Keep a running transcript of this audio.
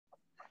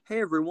Hey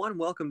everyone,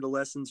 welcome to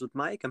Lessons with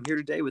Mike. I'm here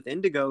today with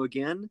Indigo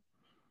again.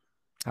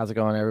 How's it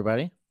going,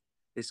 everybody?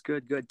 It's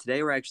good, good.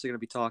 Today we're actually going to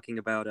be talking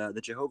about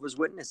the Jehovah's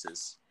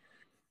Witnesses.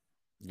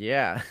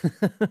 Yeah.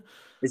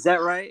 Is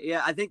that right?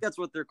 Yeah, I think that's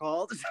what they're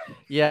called.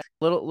 Yeah,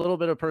 little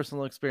bit of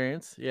personal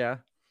experience. Yeah.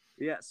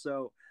 Yeah,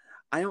 so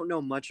I don't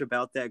know much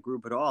about that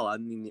group at all. I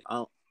mean,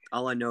 all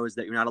I know is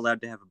that you're not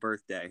allowed to have a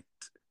birthday.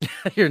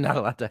 You're not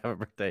allowed to have a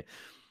birthday.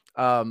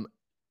 Um,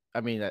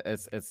 I mean,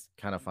 it's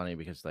kind of funny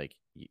because like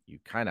you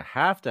kind of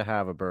have to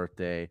have a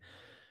birthday.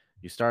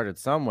 You started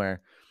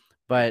somewhere. Yeah.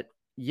 But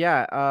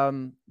yeah,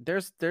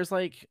 there's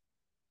like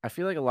I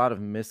feel like a lot of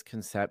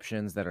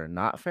misconceptions that are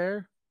not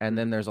fair. And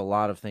then Mhm. there's a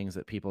lot of things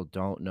that people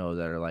don't know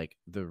that are like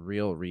the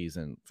real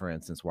reason, for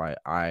instance, why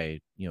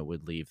I,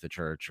 would leave the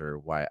church or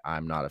why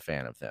I'm not a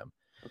fan of them.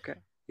 Okay.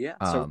 Yeah,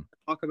 so we're Um, gonna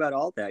talk about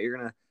all that. You're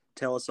going to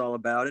tell us all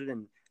about it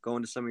and go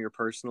into some of your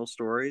personal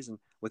stories and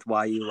with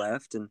why you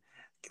left and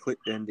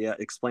yeah,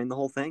 explain the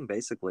whole thing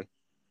basically.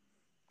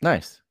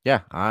 Nice.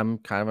 Yeah, I'm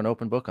kind of an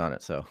open book on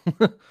it. So,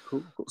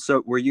 Cool, cool.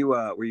 So were you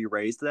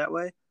raised that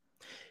way?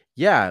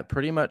 yeah,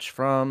 pretty much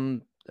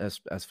from as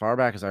far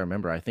back as I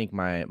remember. I think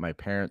my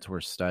parents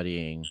were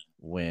studying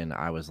when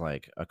I was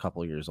like a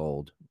couple years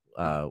old,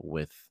 Oh,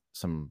 with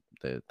some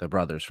the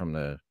brothers from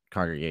the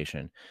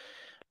congregation.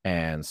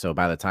 And so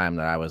by the time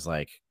that I was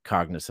like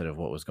cognizant of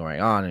what was going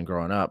on and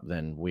growing up,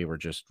 then we were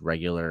just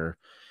regular,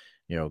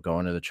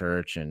 going to the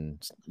church and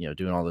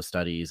doing all the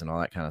studies and all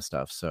that kind of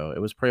stuff. So it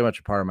was pretty much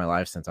a part of my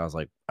life since I was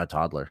like a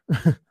toddler.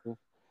 yeah.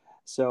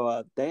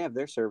 So they have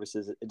their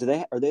services.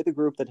 Are they the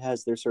group that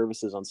has their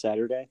services on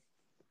Saturday?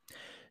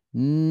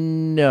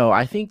 No,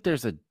 I think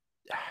there's a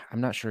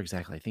I'm not sure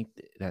exactly. I think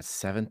that's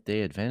Seventh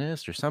Day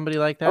Adventist or somebody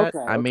like that.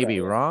 Okay, I may okay, be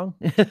yeah. wrong.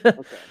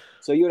 Okay.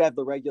 So you would have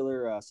the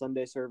regular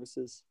Sunday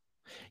services?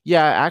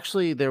 Yeah,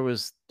 actually there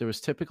was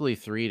typically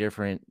 3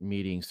 different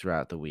meetings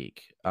throughout the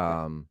week.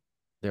 Okay.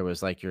 There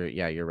was like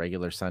your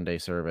regular Sunday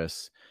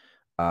service,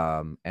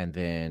 and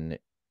then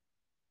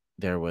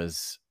there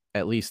was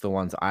at least the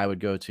ones I would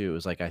go to. It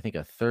was like I think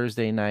a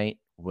Thursday night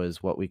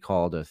was what we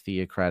called a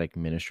theocratic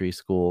ministry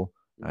school.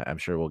 Mm. I'm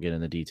sure we'll get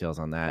into details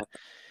on that.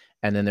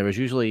 And then there was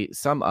usually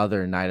some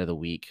other night of the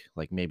week,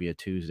 like maybe a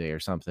Tuesday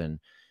or something.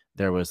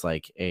 There was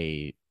like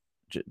they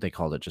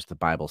called it just a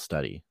Bible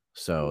study.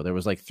 So there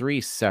was like 3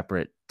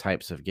 separate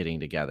types of getting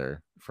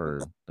together Okay.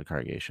 for the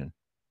congregation.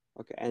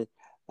 Okay. And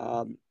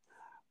um,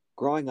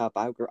 growing up,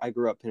 I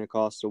grew up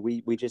Pentecostal.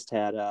 We just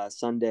had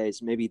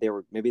Sundays. Maybe there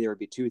would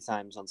be two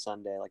times on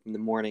Sunday, like in the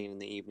morning and in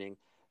the evening.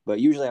 But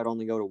usually I'd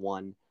only go to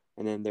one,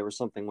 and then there was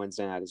something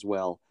Wednesday night as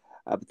well.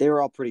 But they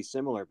were all pretty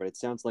similar. But it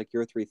sounds like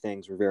your three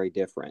things were very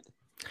different.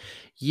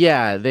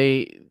 Yeah,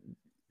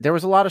 there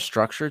was a lot of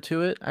structure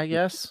to it, I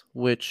guess,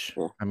 which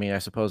Yeah. I mean, I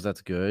suppose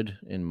that's good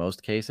in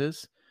most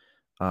cases.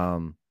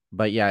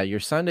 But yeah, your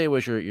Sunday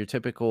was your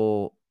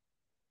typical.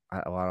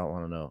 Well, I don't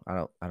want to know.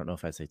 I don't know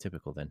if I'd say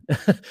typical then,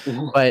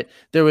 but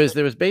there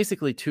was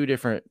basically two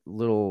different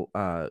little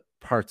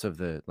parts of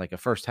the like a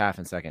first half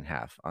and second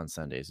half on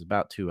Sundays,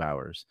 about 2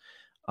 hours.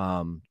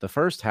 The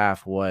first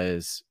half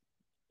was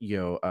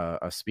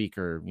a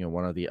speaker,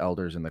 one of the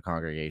elders in the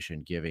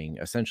congregation giving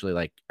essentially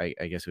like I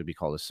guess it would be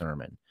called a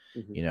sermon,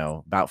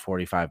 Mhm. about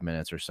 45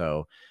 minutes or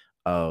so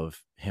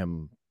of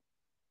him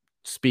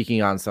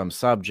speaking on some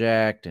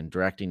subject and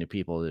directing to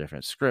people to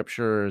different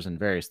scriptures and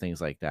various things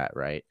like that,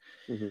 right?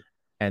 Mhm.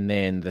 And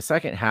then the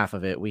second half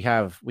of it, we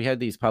had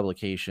these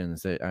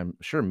publications that I'm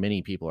sure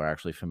many people are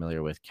actually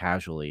familiar with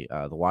casually,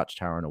 the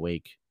Watchtower and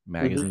Awake Mhm.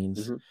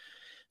 magazines. Mhm.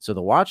 So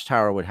the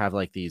Watchtower would have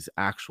like these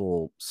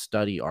actual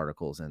study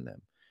articles in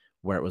them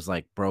where it was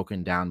like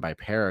broken down by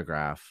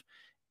paragraph,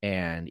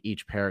 and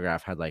each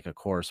paragraph had like a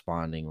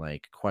corresponding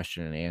like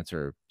question and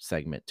answer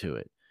segment to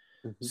it.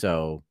 Mhm.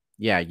 So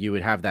yeah, you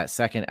would have that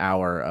second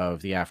hour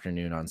of the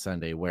afternoon on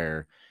Sunday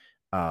where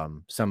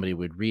somebody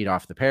would read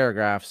off the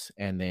paragraphs,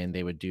 and then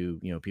they would do,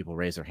 people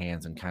raise their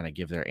hands and kind of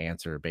give their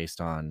answer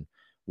based on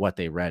what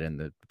they read in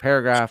the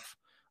paragraph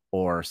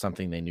or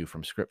something they knew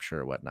from scripture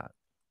or whatnot.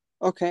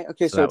 Okay,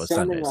 okay. So So that it's was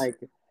sounding Sundays.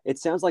 like it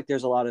sounds like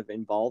there's a lot of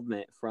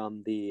involvement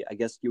from I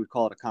guess you would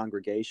call it a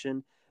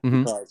congregation,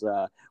 Hmm. because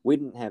we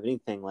didn't have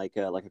anything like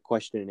a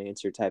question and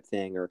answer type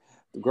thing. Or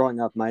growing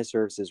up, my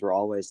services were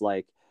always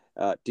like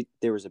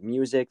there was a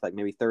music, like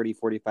maybe 30,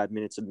 45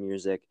 minutes of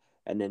music,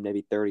 and then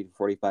maybe 30 to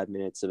 45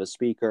 minutes of a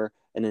speaker,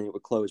 and then it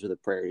would close with a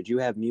prayer. Did you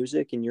have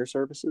music in your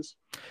services?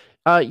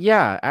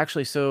 Yeah,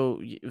 actually,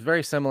 so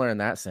very similar in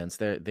that sense.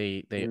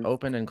 They Mhm.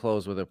 open and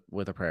close with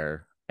a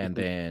prayer, and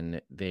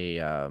Mhm.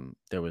 then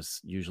there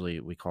was usually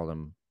we call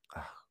them,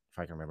 if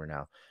I can remember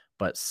now,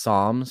 but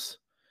Psalms,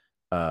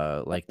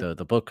 like the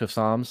book of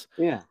Psalms.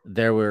 Yeah.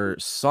 There were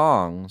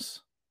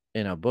songs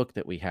in a book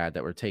that we had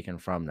that were taken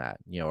from that,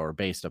 or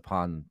based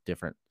upon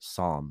different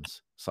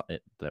psalms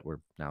that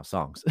were now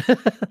songs.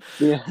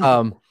 Yeah.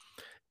 um,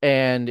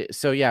 and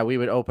so yeah, we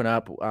would open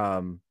up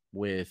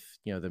with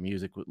the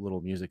music,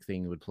 little music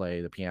thing would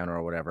play the piano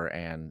or whatever,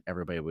 and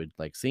everybody would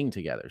like sing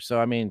together. So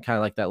I mean, kind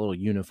of like that little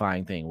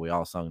unifying thing. We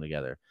all sung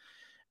together,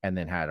 and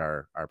then had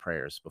our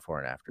prayers before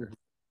and after. Mhm.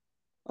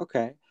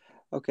 Okay.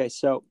 Okay,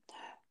 so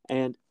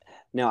and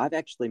now I've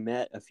actually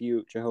met a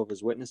few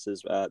Jehovah's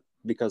Witnesses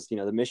because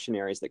the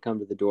missionaries that come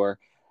to the door,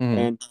 Mhm.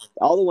 and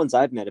all the ones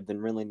I've met have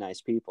been really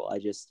nice people.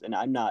 And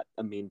I'm not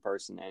a mean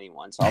person to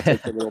anyone, so I'll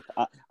take the little.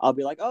 I'll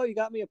be like, "Oh, you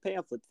got me a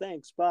pamphlet,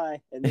 thanks,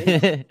 bye," and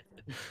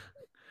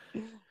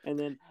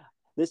then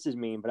this is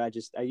mean, but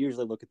I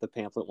usually look at the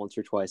pamphlet once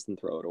or twice and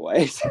throw it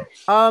away.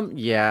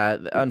 Yeah,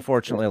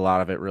 unfortunately, a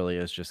lot of it really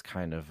is just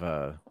kind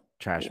of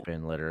trash Yeah,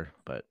 bin litter,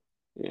 but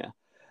yeah.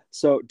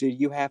 So, do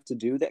you have to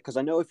do that? Because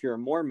I know if you're a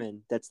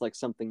Mormon, that's like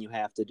something you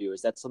have to do.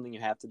 Is that something you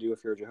have to do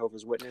if you're a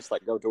Jehovah's Witness,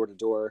 like go door to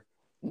door?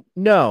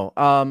 no.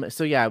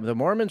 So yeah, the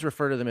Mormons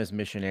refer to them as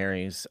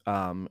missionaries.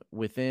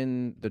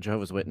 Within the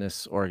Jehovah's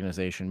Witness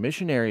organization,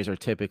 missionaries are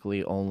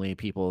typically only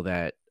people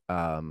that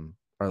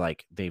are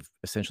like they've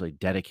essentially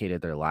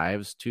dedicated their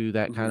lives to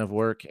that Hmm. kind of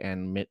work,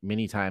 and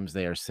many times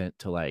they are sent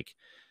to like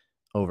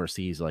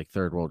overseas, like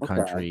third world Okay.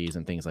 countries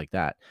and things like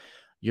that.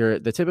 You're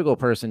the typical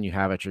person you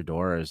have at your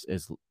door is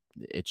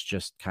it's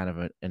just kind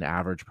of an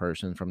average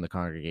person from the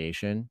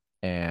congregation,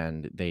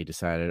 and they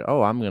decided,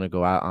 oh, I'm going to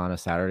go out on a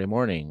Saturday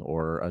morning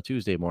or a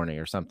Tuesday morning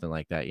or something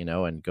like that,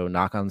 and go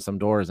knock on some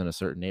doors in a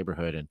certain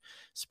neighborhood and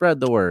spread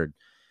the word.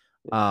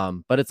 Yeah.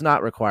 But it's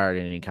not required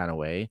in any kind of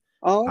way.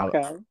 Oh, Uh,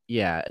 okay.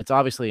 yeah, it's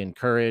obviously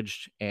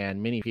encouraged,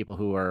 and many people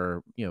who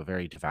are,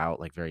 very devout,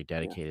 like very Yeah.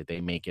 dedicated,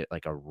 they make it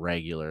like a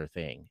regular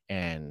thing.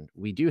 And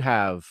we do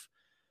have,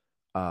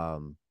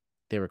 um,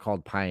 they were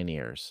called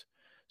pioneers,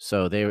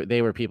 so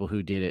they were people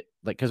who did it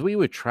like because we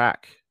would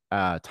track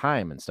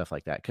time and stuff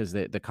like that because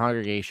the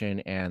congregation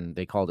and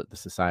they called it the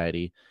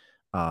society,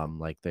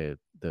 like the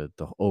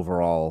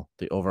overall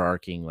the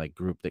overarching like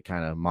group that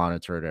kind of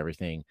monitored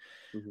everything.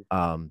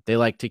 Hmm. They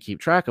like to keep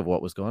track of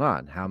what was going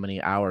on, how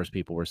many hours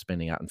people were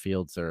spending out in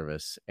field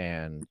service,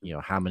 and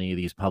how many of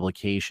these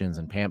publications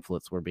and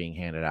pamphlets were being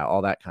handed out,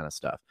 all that kind of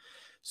stuff.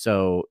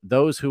 So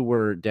those who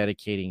were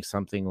dedicating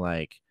something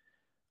like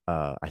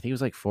I think it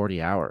was like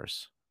 40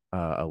 hours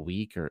a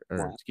week, or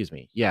Wow. excuse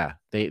me, yeah,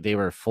 they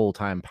were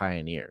full-time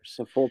pioneers. It's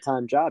a full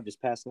time job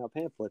just passing out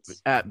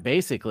pamphlets.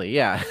 Basically,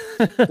 yeah.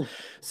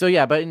 So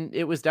yeah, but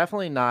it was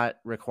definitely not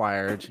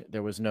required.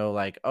 There was no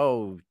like,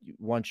 oh,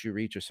 once you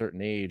reach a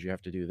certain age, you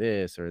have to do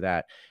this or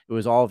that. It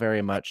was all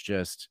very much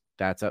just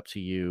that's up to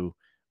you,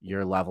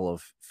 your level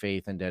of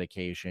faith and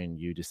dedication.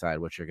 You decide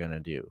what you're gonna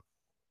do.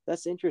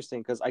 That's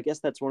interesting because I guess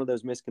that's one of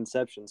those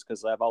misconceptions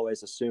because I've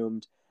always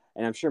assumed,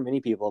 and I'm sure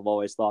many people have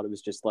always thought it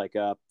was just like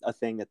a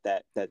thing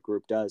that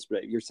group does.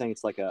 But you're saying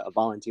it's like a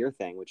volunteer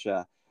thing, which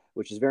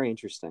is very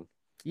interesting.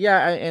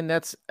 Yeah, and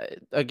that's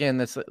again,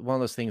 that's one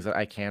of those things that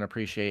I can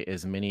appreciate.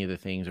 Is many of the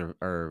things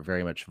are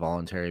very much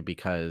voluntary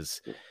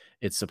because Yeah.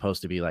 it's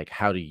supposed to be like,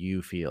 how do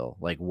you feel?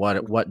 Like,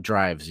 Mhm. what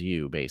drives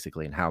you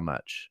basically, and how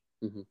much?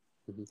 Mhm.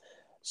 Mhm.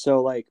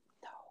 So, like,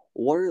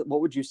 what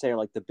would you say are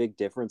like the big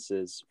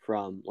differences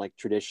from like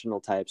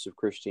traditional types of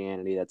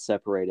Christianity that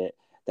separate it,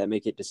 that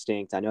make it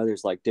distinct? I know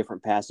there's like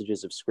different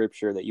passages of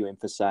scripture that you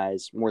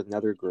emphasize more than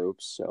other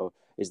groups. So,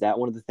 is that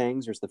one of the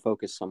things, or is the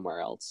focus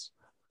somewhere else?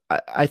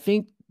 I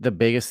think the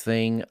biggest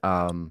thing,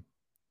 at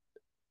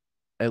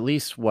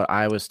least what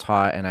I was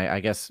taught, and I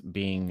guess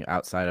being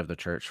outside of the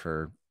church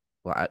for,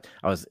 well,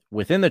 I was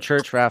within the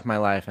church for half my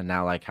life, and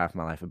now like half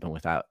my life I've been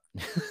without.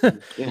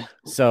 Yeah.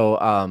 So,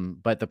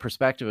 but the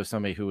perspective of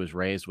somebody who was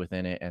raised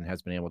within it and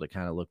has been able to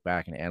kind of look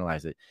back and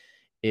analyze it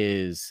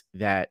is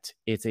that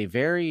it's a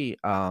very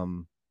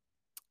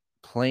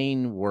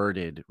plain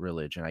worded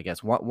religion, I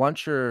guess.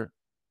 Once you're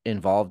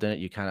involved in it,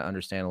 you kind of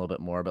understand a little bit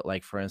more. But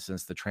like for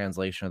instance, the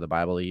translation of the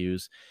Bible they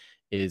use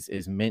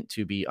is meant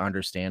to be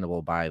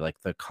understandable by like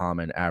the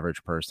common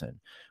average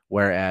person.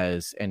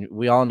 Whereas, and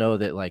we all know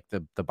that like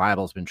the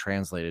Bible's been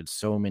translated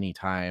so many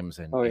times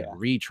Oh and yeah.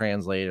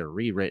 retranslated or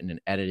rewritten and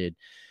edited.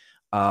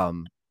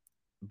 Um,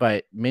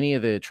 but many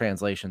of the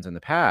translations in the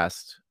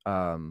past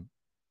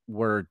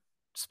were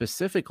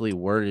specifically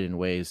worded in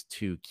ways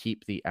to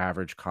keep the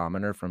average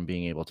commoner from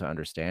being able to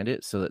understand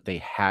it, so that they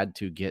had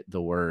to get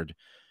the word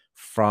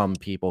from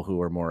people who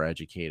were more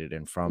educated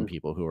and from Mhm.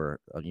 people who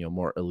are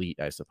more elite,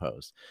 I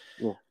suppose.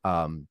 Yeah.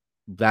 um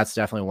that's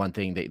definitely one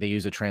thing. They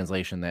use a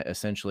translation that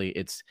essentially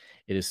it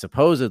is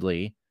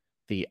supposedly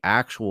the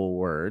actual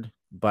word,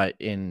 but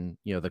in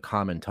the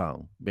common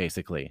tongue,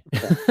 basically.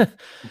 Okay.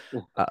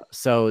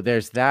 So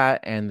there's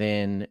that, and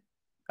then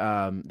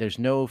there's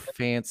no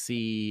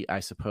fancy, I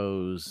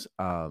suppose.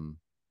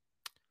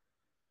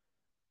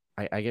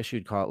 I guess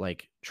you'd call it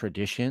like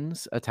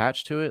traditions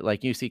attached to it.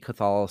 Like you see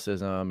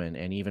Catholicism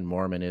and even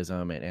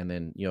Mormonism, and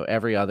then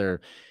every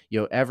other,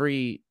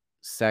 every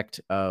sect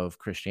of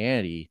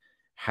Christianity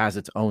has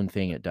its own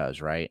thing it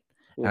does, right?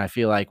 And Yeah. I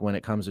feel like when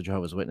it comes to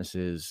Jehovah's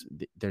Witnesses,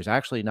 there's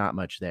actually not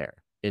much there.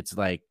 It's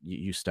like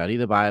you study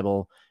the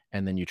Bible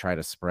and then you try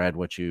to spread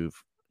what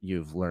you've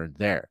learned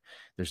there.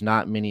 There's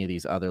not many of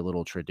these other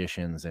little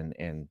traditions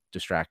and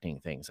distracting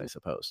things, I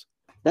suppose.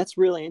 That's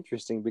really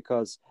interesting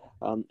because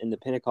in the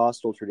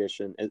Pentecostal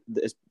tradition,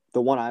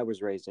 the one I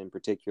was raised in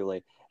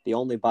particularly, the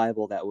only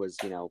Bible that was,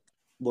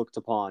 looked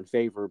upon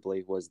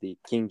favorably was the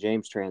King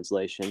James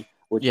translation,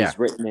 which Yeah. is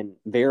written in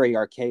very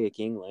archaic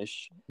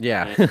English,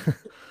 Yeah.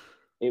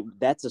 and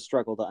that's a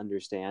struggle to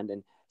understand.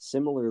 And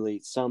similarly,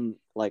 some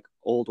like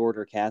old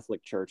order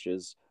Catholic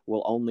churches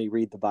will only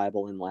read the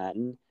Bible in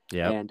Latin,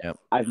 Yep. and Yep.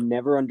 I've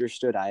never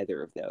understood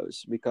either of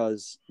those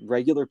because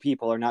regular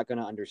people are not going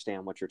to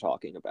understand what you're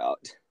talking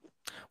about.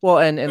 Well,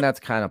 and that's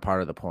kind of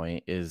part of the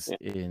point is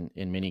Yeah.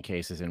 in many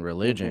cases in Hmm.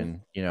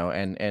 religion,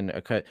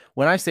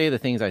 when I say the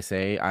things I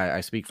say,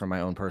 I speak from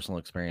my own personal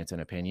experience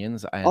and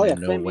opinions, Oh and yeah,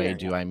 in no same way here.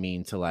 do Yeah. I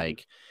mean to Hmm.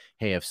 like,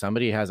 hey, if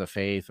somebody has a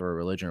faith or a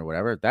religion or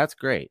whatever, that's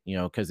great,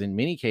 because in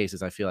many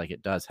cases I feel like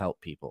it does help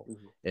people.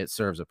 Hmm. It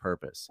serves a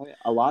purpose. Oh, yeah.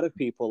 A lot of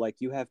people,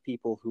 like you have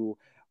people who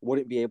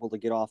wouldn't be able to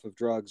get off of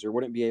drugs or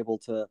wouldn't be able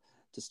to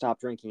stop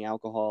drinking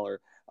alcohol,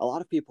 or a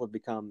lot of people have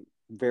become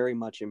very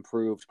much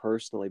improved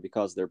personally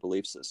because of their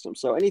belief system.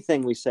 So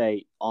anything we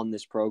say on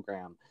this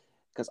program,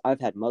 because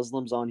I've had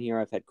Muslims on here,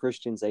 I've had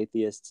Christians,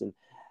 atheists,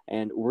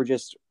 and we're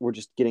just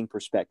getting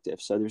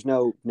perspective. So there's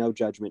no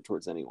judgment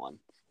towards anyone.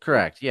 Yeah.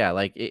 Correct. Yeah,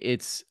 like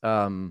it's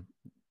one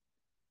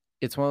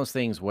of those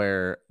things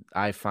where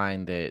I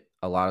find that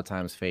a lot of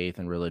times faith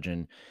and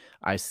religion,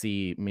 I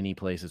see many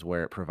places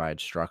where it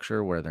provides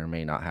structure where there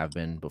may not have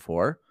been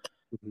before.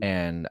 Mhm.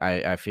 And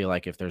I feel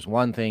like if there's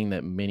one thing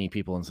that many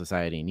people in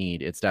society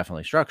need, it's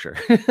definitely structure.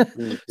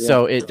 Mm, yeah.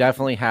 So it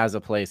definitely has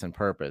a place and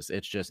purpose.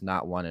 It's just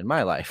not one in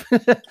my life.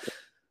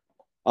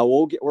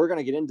 We're going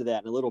to get into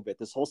that in a little bit.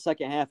 This whole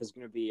second half is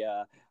going to be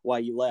why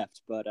you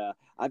left, but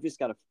I've just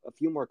got a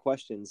few more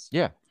questions.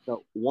 Yeah.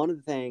 So one of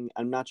the thing,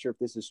 I'm not sure if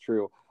this is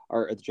true,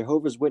 are the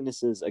Jehovah's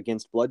Witnesses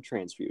against blood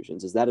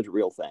transfusions? Is that a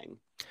real thing?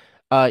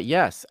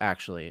 Yes,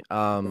 actually.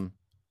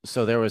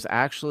 So there was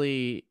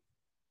actually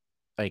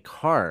a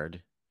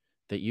card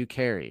that you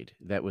carried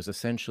that was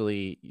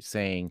essentially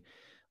saying,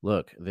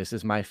 look, this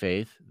is my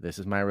faith, this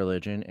is my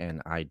religion,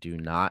 and I do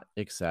not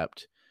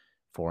accept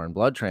foreign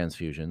blood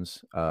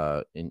transfusions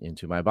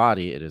into my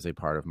body. It is a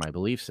part of my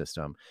belief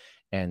system.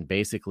 And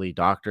basically,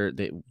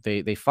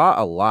 they fought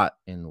a lot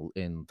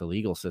in the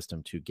legal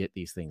system to get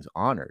these things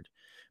honored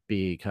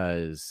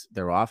because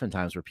there were often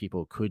times where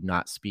people could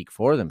not speak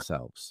for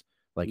themselves,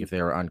 like if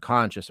they were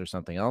unconscious or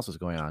something else was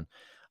going on.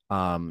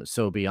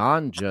 So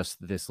beyond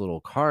just this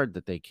little card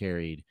that they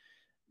carried,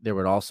 there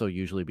would also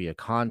usually be a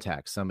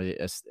contact, somebody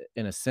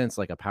in a sense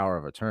like a power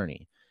of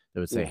attorney that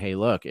would say, Yeah. hey,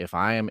 look, if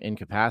I am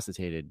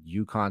incapacitated,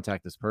 you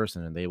contact this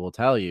person and they will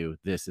tell you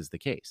this is the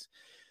case.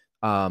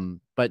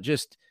 But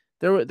just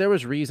there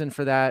was reason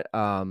for that.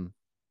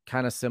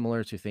 Kind of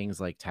similar to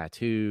things like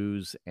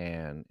tattoos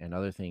and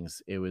other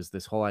things. It was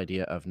this whole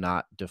idea of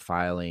not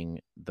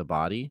defiling the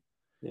body,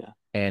 Yeah.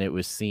 and it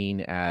was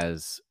seen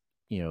as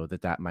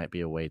that might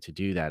be a way to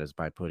do that is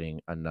by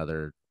putting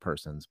another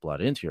person's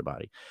blood into your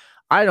body.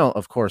 I don't,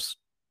 of course,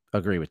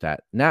 agree with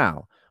that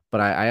now, but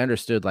I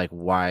understood like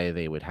why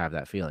they would have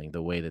that feeling.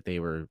 The way that they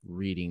were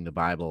reading the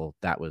Bible,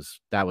 that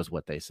was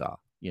what they saw.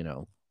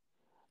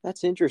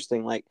 That's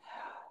interesting. Like,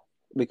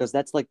 because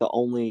that's like the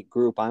only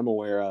group I'm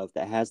aware of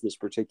that has this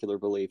particular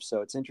belief.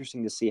 So it's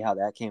interesting to see how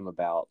that came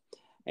about.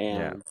 Yeah.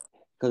 And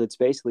because it's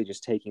basically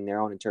just taking their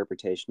own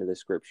interpretation of the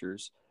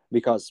scriptures.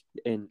 Because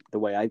in the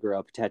way I grew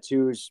up,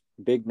 tattoos,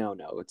 big no.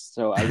 It's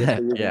so I guess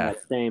they're using Yeah.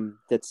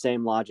 that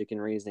same logic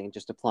and reasoning and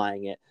just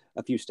applying it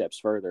a few steps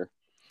further.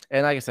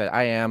 And like I said,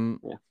 I am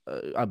Yeah.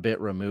 a bit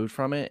removed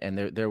from it, and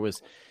there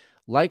was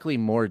likely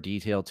more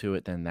detail to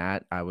it than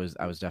that. I was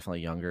definitely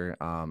younger,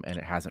 and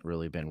it hasn't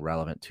really been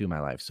relevant to my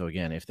life. So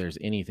again, if there's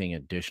anything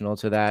additional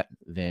to that,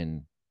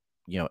 then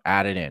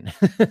add it in.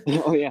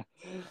 Oh yeah.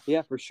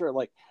 Yeah, for sure.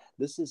 Like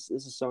this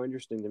is so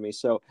interesting to me.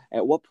 So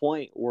at what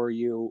point were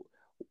you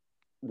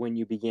when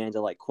you began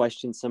to like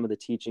question some of the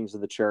teachings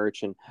of the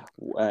church, and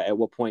at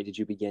what point did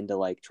you begin to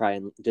like try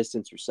and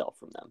distance yourself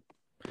from them?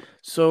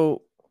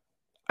 So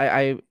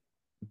I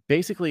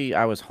basically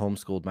I was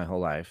homeschooled my whole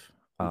life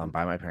Hmm.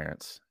 by my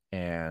parents.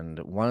 And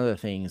one of the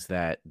things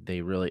that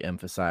they really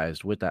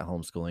emphasized with that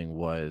homeschooling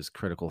was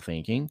critical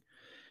thinking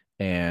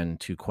and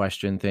to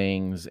question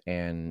things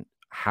and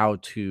how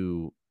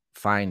to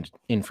find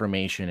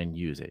information and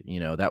use it.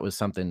 That was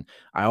something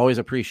I always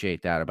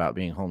appreciate that about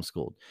being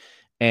homeschooled.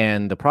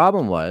 And the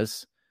problem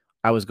was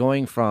I was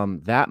going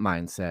from that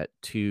mindset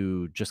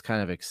to just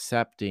kind of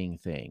accepting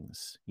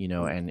things,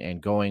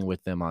 and going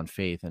with them on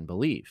faith and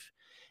belief.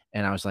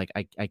 And I was like,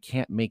 I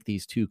can't make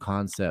these two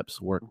concepts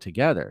work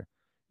together,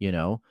 you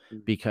know,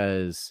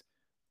 because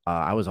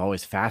I was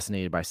always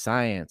fascinated by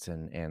science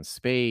and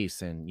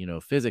space and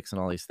physics and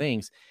all these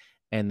things,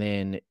 and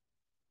then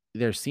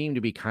there seemed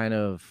to be kind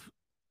of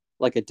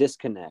Like a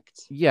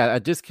disconnect. a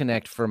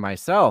disconnect for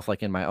myself,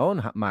 like in my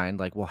own mind,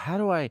 like, well, how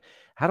do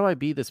I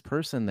be this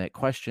person that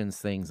questions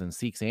things and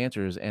seeks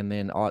answers, and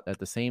then at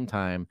the same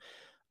time,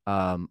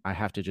 I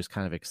have to just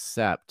kind of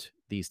accept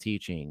these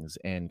teachings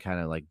and kind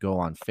of like go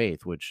on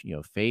faith, which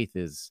faith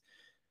is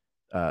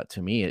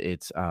to me,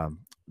 it's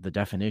the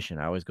definition.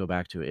 I always go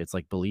back to it. It's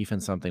like belief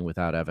in something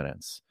without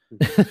evidence.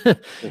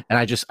 Mhm.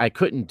 And Yeah. I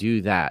couldn't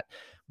do that.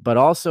 But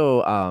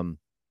also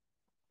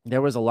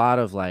there was a lot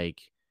of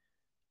like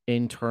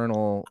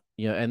internal,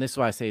 and this is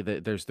why I say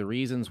that there's the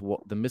reasons,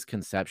 the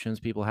misconceptions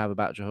people have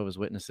about Jehovah's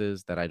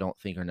Witnesses that I don't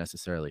think are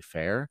necessarily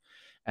fair.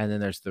 And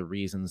then there's the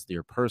reasons,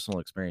 your personal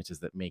experiences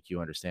that make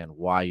you understand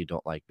why you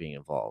don't like being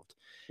involved.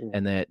 Yeah.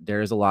 And that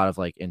there is a lot of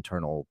like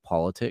internal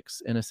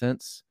politics in a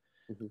sense.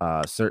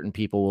 Hmm. Certain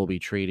people will be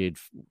treated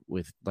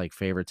with like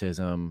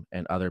favoritism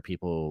and other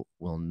people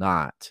will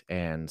not.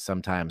 And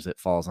sometimes it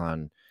falls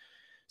on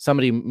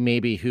somebody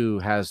maybe who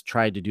has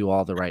tried to do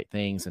all the right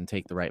things and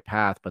take the right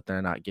path, but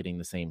they're not getting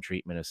the same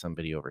treatment as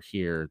somebody over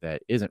here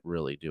that isn't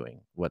really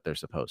doing what they're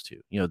supposed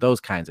to.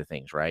 Those kinds of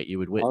things, right? You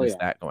would Oh witness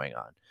yeah. that going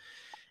on.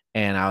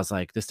 And I was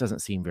like, this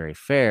doesn't seem very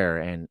fair.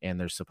 And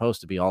there's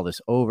supposed to be all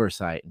this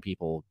oversight and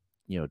people,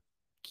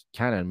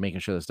 kind of making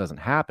sure this doesn't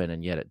happen,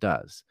 and yet it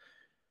does.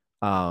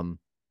 Um,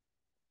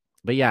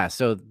 but yeah,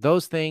 so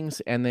those things,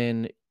 and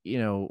then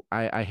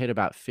I hit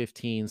about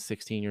 15,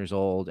 16 years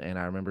old, and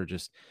I remember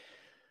just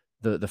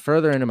the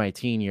further into my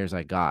teen years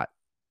I got,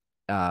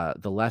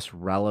 the less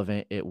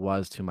relevant it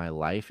was to my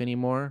life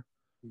anymore.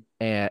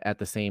 At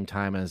the same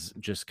time as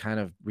just kind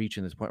of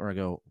reaching this point where I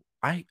go,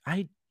 I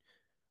I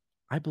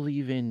I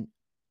believe in,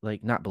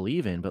 like, not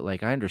believe in, but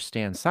like I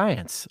understand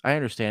science, I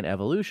understand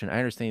evolution, I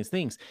understand these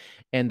things,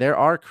 and there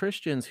are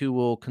Christians who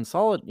will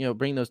consolidate,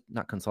 bring those,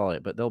 not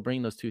consolidate, but they'll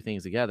bring those two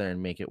things together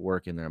and make it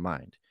work in their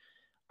mind.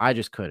 I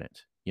just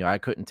couldn't. I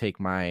couldn't take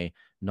my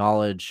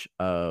knowledge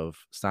of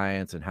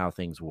science and how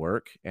things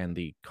work and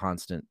the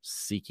constant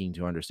seeking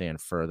to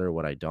understand further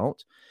what I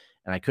don't,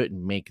 and I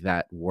couldn't make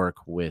that work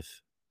with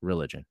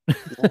religion.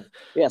 Yeah.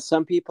 Yeah,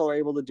 some people are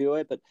able to do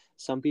it, but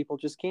some people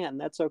just can't,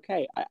 and that's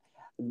okay.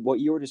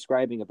 What you were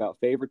describing about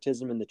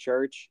favoritism in the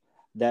church,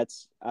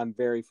 that's I'm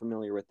very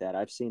familiar with that.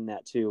 I've seen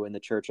that too in the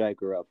church I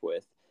grew up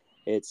with.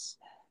 It's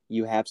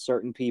you have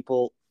certain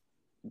people,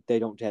 they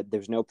don't have,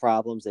 there's no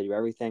problems, they do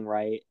everything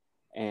right,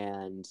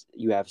 and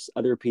you have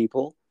other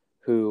people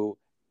who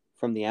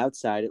from the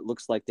outside it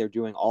looks like they're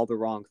doing all the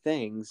wrong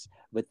things,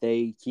 but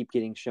they keep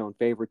getting shown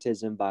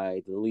favoritism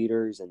by the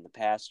leaders and the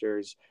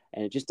pastors,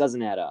 and it just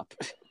doesn't add up.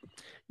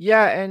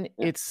 Yeah, and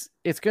Yeah.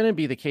 it's going to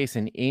be the case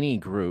in any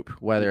group,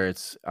 whether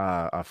it's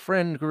a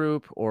friend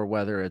group or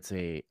whether it's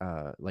a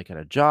like at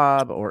a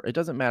job, or it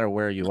doesn't matter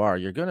where you are.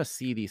 You're going to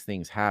see these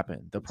things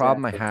happen. The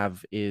problem I Exactly.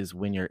 have is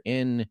when you're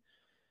in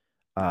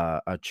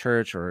a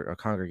church or a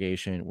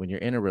congregation, when you're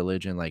in a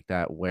religion like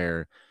that,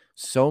 where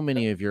so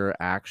many of your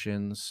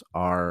actions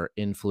are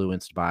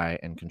influenced by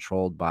and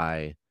controlled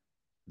by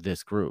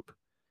this group,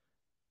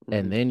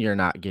 and Hmm. then you're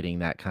not getting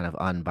that kind of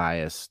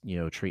unbiased,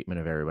 treatment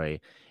of everybody,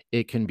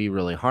 it can be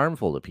really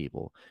harmful to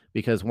people.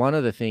 Because one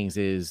of the things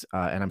is,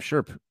 and I'm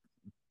sure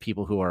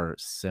people who are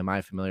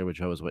semi familiar with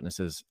Jehovah's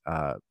Witnesses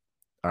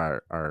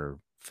are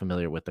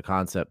familiar with the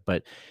concept,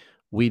 but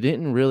we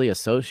didn't really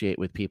associate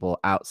with people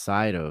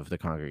outside of the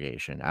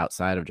congregation,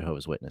 outside of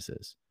Jehovah's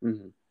Witnesses.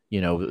 Hmm.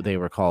 They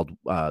were called,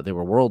 they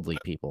were worldly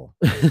people.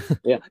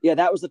 Yeah, yeah,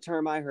 that was the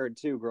term I heard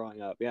too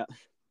growing up. Yeah.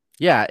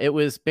 Yeah, it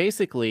was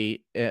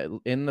basically,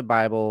 in the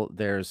Bible.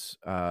 There's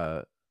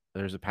a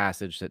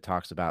passage that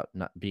talks about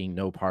not being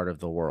no part of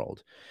the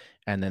world,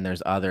 and then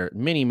there's other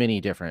many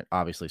many different,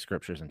 obviously,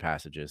 scriptures and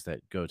passages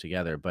that go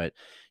together. But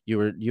you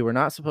were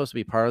not supposed to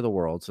be part of the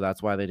world, so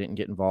that's why they didn't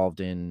get involved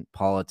in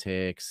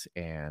politics,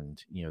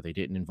 and they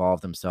didn't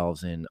involve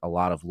themselves in a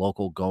lot of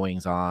local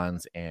goings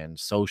ons, and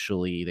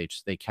socially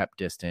they kept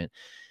distant.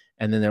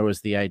 And then there was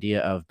the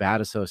idea of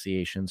bad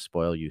associations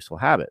spoil useful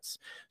habits.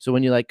 So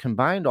when you like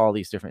combined all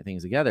these different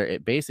things together,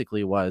 it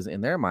basically was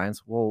in their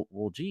minds,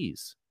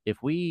 geez,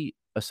 if we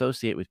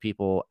associate with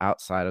people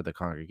outside of the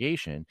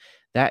congregation,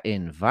 that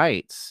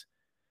invites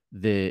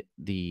the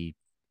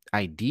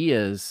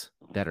ideas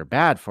that are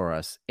bad for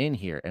us in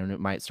here, and it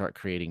might start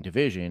creating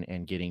division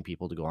and getting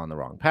people to go on the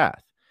wrong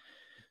path.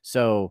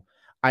 So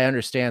I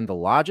understand the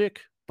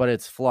logic, but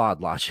it's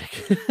flawed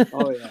logic.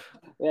 Oh yeah.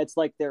 It's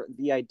like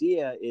the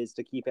idea is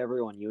to keep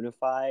everyone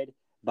unified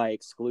by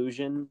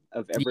exclusion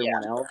of Yeah.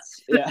 everyone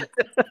else. Yeah.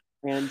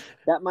 And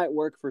that might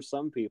work for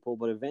some people,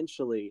 but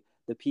eventually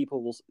the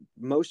people will,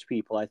 most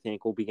people I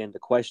think will begin to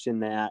question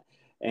that.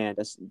 And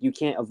you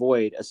can't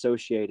avoid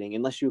associating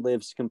unless you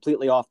live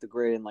completely off the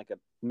grid in like a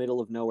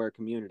middle of nowhere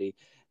community.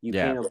 You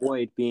Yeah. can't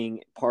avoid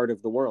being part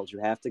of the world. You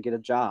have to get a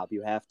job.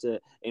 You have to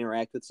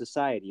interact with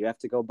society. You have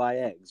to go buy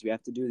eggs. You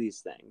have to do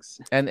these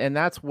things. And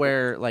that's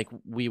where, like,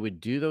 we would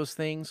do those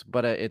things,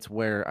 but it's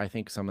where I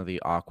think some of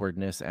the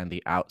awkwardness and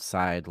the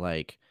outside,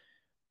 like,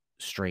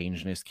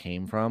 strangeness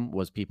came from,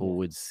 was people Yeah.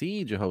 would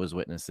see Jehovah's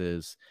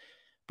Witnesses,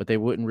 but they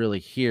wouldn't really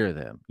hear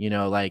them.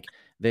 Like,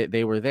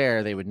 they were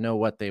there, they would know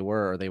what they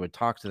were, or they would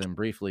talk to them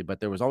briefly, but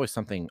there was always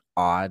something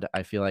odd,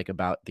 I feel like,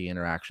 about the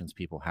interactions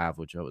people have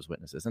with Jehovah's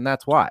Witnesses. And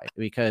that's why,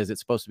 because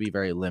it's supposed to be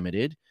very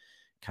limited,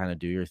 kind of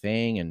do your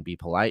thing and be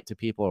polite to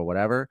people or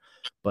whatever.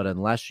 But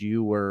unless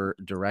you were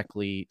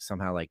directly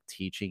somehow like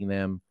teaching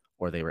them,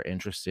 or they were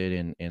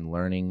interested in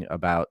learning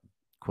about,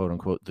 quote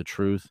unquote, the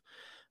truth,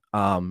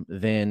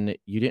 then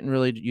you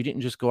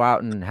didn't just go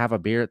out and have a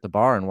beer at the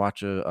bar and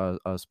watch a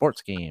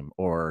sports game,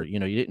 or you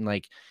didn't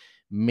like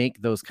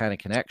make those kind of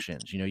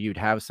connections. You'd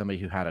have somebody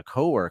who had a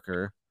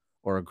coworker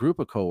or a group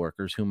of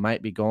coworkers who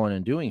might be going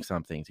and doing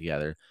something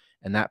together,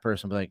 and that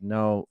person will be like,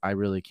 no, I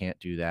really can't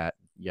do that,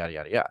 yada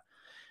yada yada.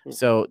 Yeah.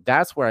 So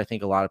that's where I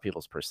think a lot of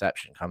people's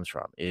perception comes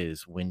from,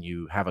 is when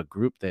you have a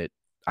group that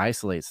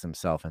isolates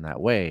themselves in that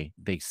way,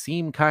 they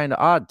seem kind of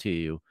odd to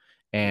you,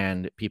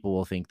 and people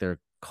will think they're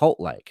cult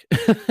like.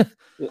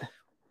 Yeah.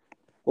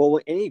 Well,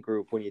 any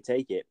group, when you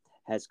take it,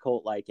 has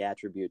cult-like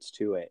attributes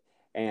to it.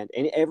 And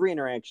every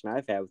interaction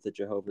I've had with the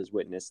Jehovah's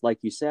Witness, like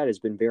you said, has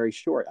been very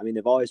short. I mean,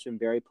 they've always been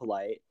very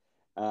polite,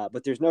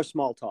 but there's no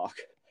small talk.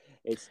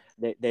 It's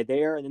they're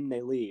there and then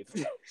they leave.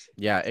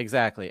 Yeah,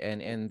 exactly.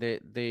 And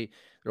they're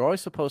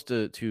always supposed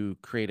to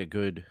create a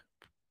good,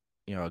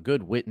 a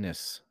good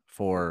witness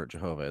for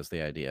Jehovah, is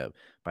the idea,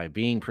 by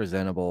being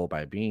presentable,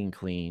 by being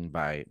clean,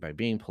 by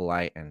being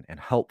polite and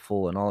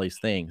helpful and all these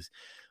things.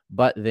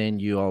 But then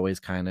you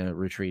always kind of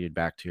retreated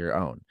back to your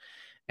own.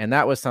 And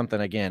that was something,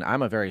 again,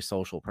 I'm a very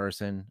social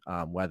person,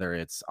 whether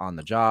it's on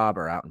the job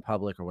or out in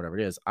public or whatever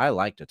it is. I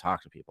like to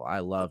talk to people. I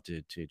love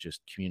to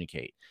just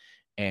communicate.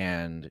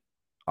 And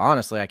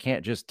honestly, I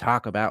can't just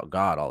talk about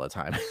God all the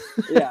time.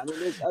 Yeah, I mean,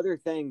 there's other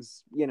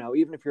things,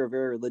 even if you're a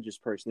very religious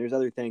person, there's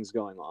other things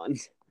going on.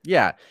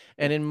 Yeah,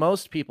 and in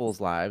most people's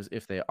lives,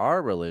 if they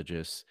are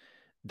religious,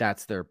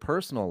 that's their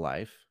personal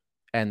life,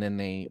 and then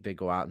they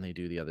go out and they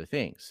do the other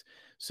things.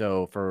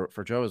 So for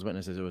Jehovah's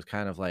Witnesses, it was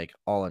kind of like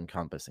all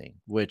encompassing,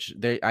 which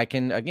I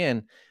can,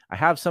 again, I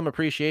have some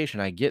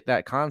appreciation. I get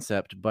that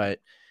concept, but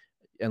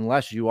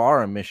unless you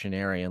are a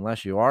missionary,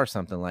 unless you are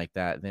something like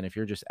that, then if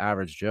you're just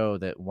average Joe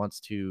that wants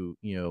to,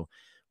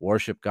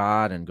 worship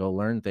God and go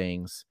learn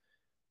things,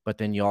 but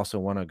then you also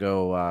want to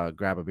go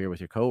grab a beer with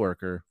your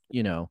coworker,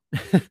 Yeah.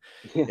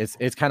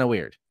 it's kind of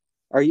weird.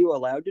 Are you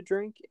allowed to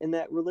drink in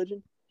that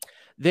religion?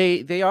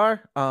 They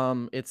are.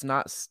 It's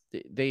not.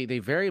 They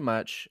very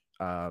much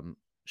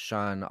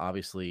shun,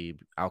 obviously,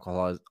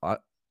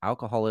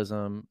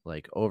 alcoholism,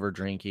 like over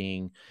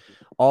drinking,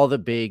 all the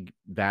big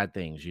bad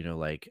things.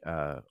 Like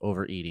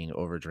overeating,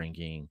 over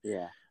drinking,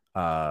 Yeah.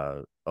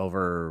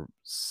 over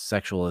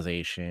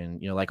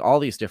sexualization. Like all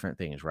these different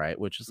things, right?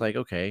 Which is like,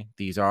 okay,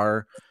 these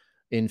are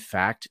in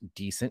fact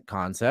decent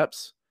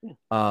concepts.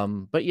 Yeah.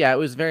 But yeah, it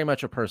was very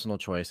much a personal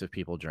choice if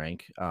people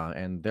drank,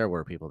 and there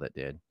were people that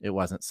did. It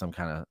wasn't some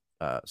kind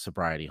of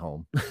sobriety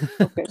home.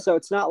 Okay, so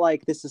it's not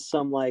like this is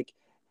some like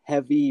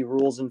heavy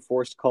rules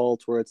enforced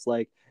cult where it's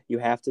like you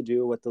have to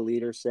do what the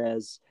leader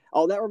says.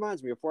 Oh, that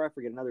reminds me, before I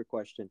forget, another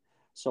question.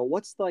 So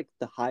what's like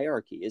the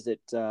hierarchy? Is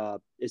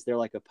there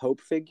like a pope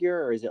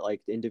figure or is it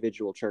like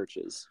individual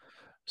churches?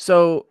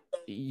 So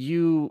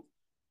you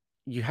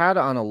had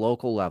on a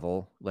local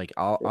level, like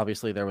Yeah.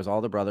 obviously there was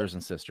all the brothers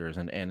and sisters,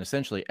 and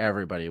essentially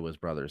everybody was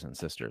brothers and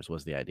sisters,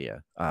 was the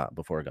idea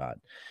before God.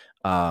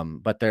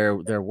 But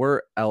there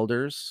were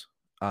elders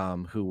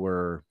who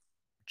were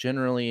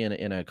generally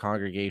in a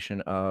congregation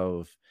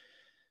of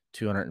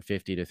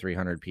 250 to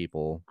 300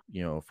 people,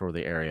 for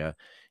the area.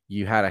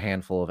 You had a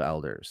handful of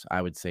elders.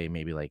 I would say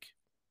maybe like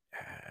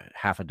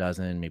half a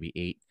dozen, maybe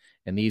eight.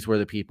 And these were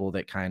the people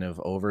that kind of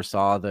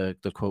oversaw the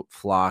quote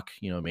flock,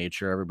 made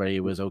sure everybody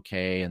was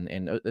okay,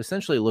 and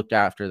essentially looked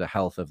after the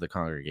health of the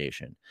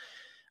congregation.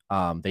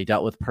 They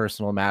dealt with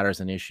personal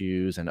matters and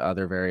issues and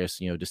other various,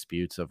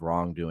 disputes of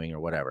wrongdoing or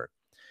whatever.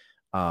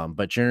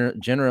 But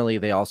generally,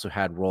 they also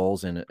had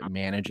roles in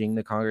managing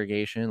the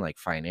congregation, like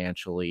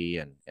financially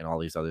and all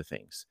these other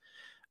things.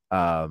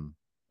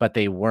 But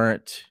they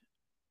weren't,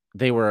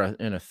 they were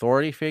an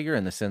authority figure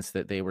in the sense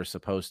that they were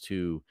supposed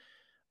to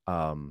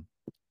um,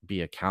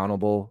 be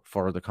accountable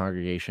for the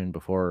congregation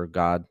before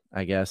God,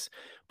 I guess.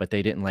 But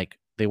they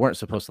weren't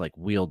supposed to like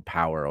wield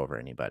power over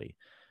anybody.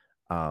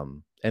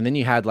 And then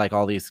you had like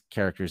all these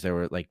characters that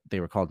were like, they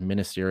were called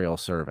ministerial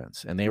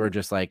servants, and they were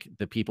just like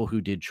the people who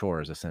did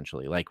chores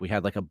essentially. Like we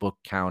had like a book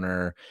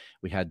counter,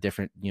 we had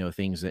different,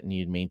 things that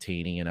needed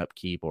maintaining and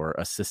upkeep or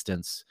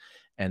assistance.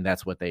 And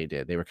that's what they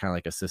did. They were kind of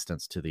like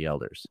assistants to the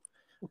elders.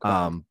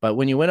 Okay. But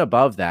when you went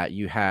above that,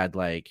 you had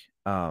like,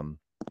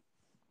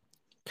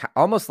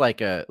 almost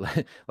like a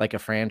like a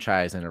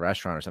franchise in a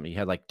restaurant or something. You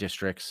had like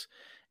districts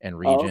and Oh,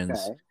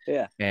 regions, okay.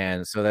 Yeah.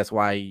 and so that's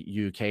why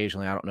you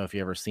occasionally, I don't know if you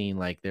ever seen,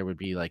 like there would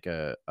be like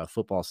a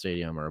football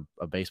stadium or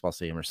a baseball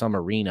stadium or some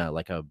arena,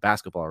 like a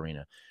basketball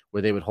arena,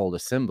 where they would hold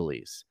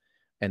assemblies.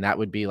 And that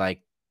would be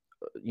like,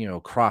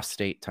 cross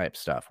state type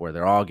stuff where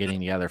they're all getting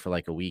together for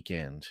like a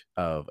weekend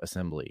of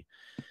assembly.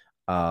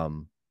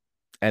 Um,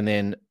 and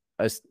then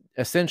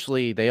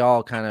essentially they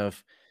all kind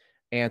of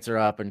answer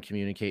up and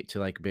communicate to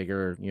like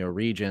bigger,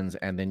 regions.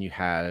 And then you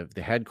have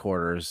the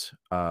headquarters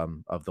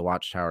of the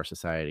Watchtower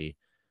Society.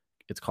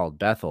 It's called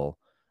Bethel,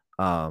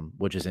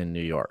 which is in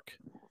New York.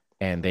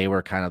 And they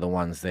were kind of the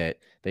ones that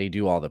they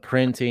do all the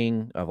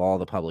printing of all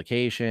the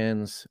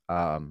publications.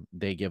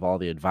 They give all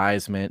the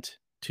advisement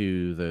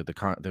to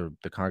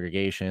the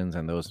congregations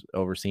and those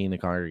overseeing the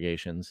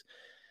congregations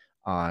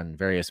on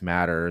various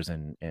matters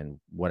and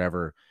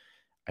whatever,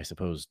 I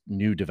suppose,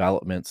 new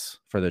developments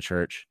for the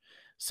church.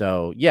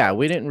 So yeah,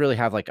 we didn't really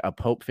have like a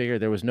pope figure.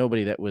 There was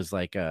nobody that was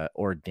like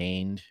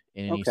ordained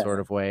in any Okay. sort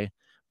of way,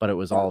 but it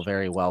was all Gotcha.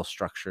 very well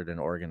structured and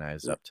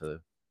organized Yeah. up to.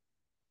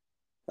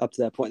 up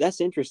to that point.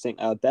 That's interesting.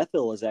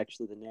 Bethel is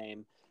actually the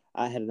name.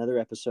 I had another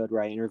episode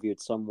where I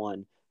interviewed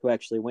someone who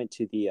actually went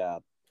to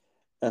the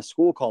a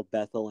school called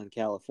Bethel in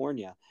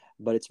California,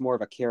 but it's more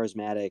of a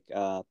charismatic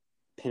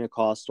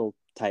Pentecostal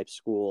type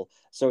school.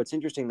 So it's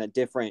interesting that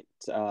different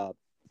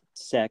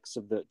sects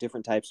of the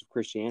different types of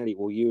Christianity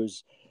will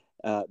use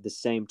the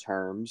same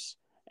terms.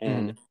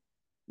 And Mhm.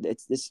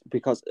 it's this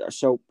because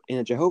so in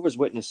a Jehovah's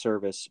Witness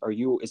service,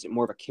 is it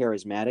more of a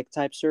charismatic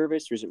type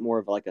service, or is it more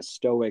of like a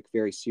stoic,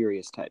 very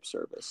serious type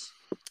service?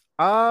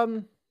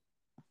 Um,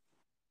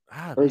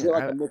 Or is it man,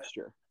 like a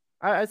mixture?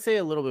 I'd say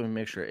a little bit of a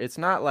mixture. It's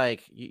not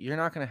like you're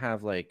not gonna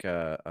have like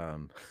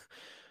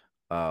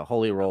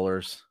holy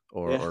rollers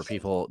Yeah. or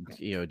people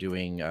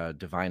doing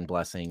divine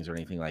blessings or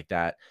anything like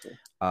that.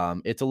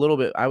 It's a little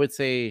bit. I would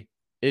say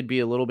it'd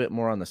be a little bit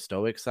more on the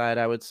stoic side.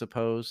 I would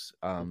suppose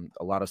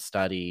a lot of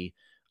study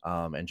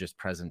and just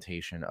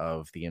presentation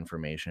of the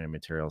information and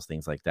materials,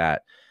 things like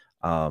that.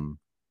 Um,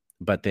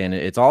 but then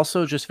it's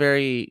also just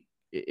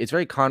it's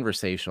very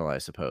conversational, I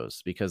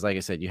suppose, because like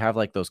I said, you have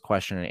like those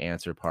question and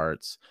answer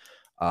parts.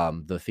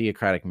 The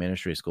theocratic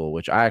ministry school,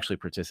 which I actually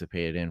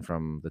participated in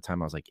from the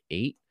time I was like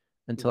 8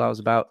 until I Mhm. was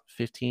about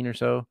 15 or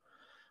so.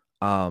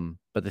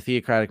 But the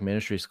theocratic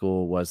ministry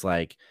school was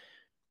like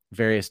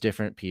various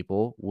different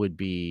people would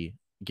be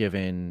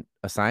given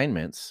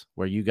assignments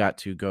where you got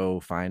to go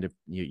find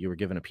you were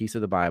given a piece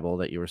of the Bible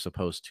that you were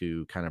supposed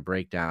to kind of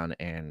break down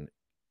and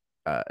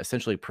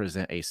essentially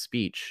present a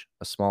speech,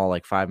 a small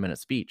like 5-minute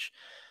speech,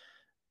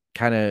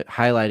 kind of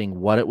highlighting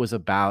what it was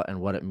about and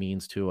what it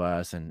means to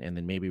us, and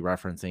then maybe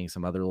referencing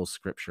some other little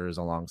scriptures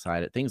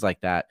alongside it, things like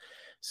that.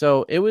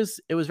 So it was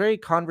very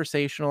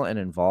conversational and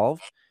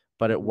involved,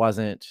 but it Mhm.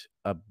 wasn't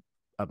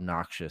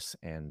obnoxious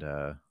and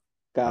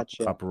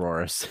Gotcha.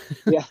 uproarious.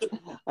 Yeah,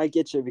 I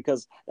get you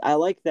because I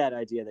like that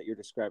idea that you're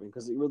describing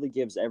because it really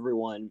gives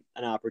everyone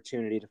an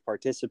opportunity to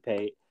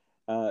participate.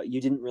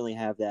 You didn't really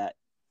have that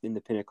in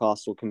the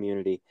Pentecostal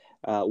community.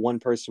 One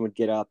person would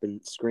get up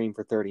and scream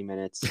for 30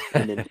 minutes,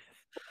 and then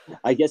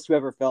I guess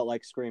whoever felt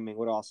like screaming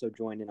would also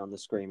join in on the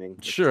screaming.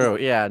 True.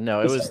 Yeah.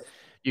 No, it was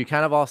you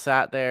kind of all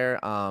sat there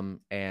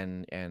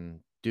and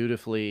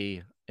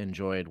dutifully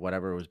enjoyed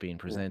whatever was being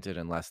presented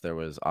unless there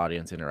was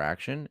audience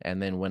interaction.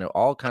 And then when it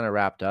all kind of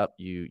wrapped up,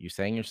 you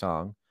sang your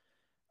song,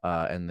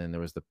 and then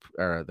there was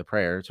the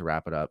prayer to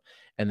wrap it up.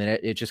 And then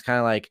it just kind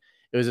of like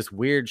it was this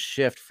weird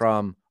shift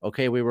from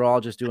okay, we were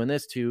all just doing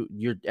this to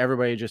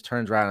everybody just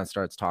turns around and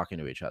starts talking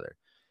to each other.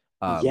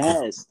 Because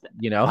Yes,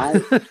 you know.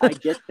 I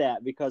get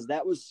that because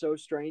that was so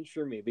strange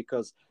for me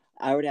because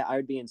I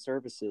would be in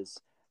services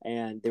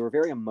and they were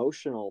very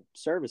emotional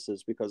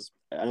services because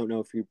I don't know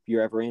if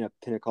you're ever in a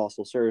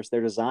Pentecostal service.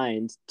 They're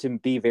designed to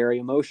be very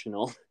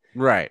emotional.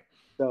 Right.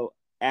 So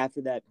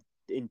after that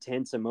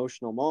intense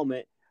emotional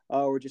moment,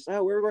 we're just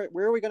where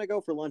are we going to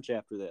go for lunch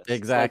after this? It's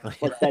Exactly.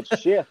 like that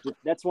shift.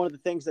 That's one of the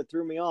things that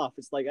threw me off.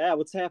 It's like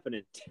what's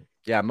happening?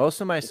 Yeah,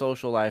 most of my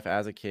social life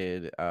as a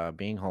kid,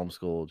 being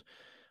homeschooled,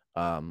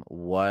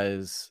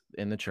 was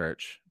in the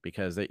church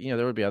because there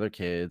would be other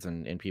kids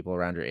and people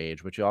around your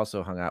age, but you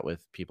also hung out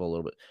with people a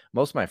little bit.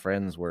 Most of my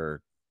friends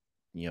were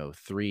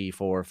 3,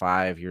 4,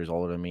 5 years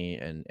older than me,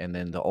 and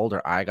then the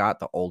older I got,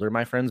 the older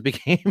my friends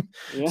became.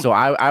 Yeah, So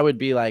I would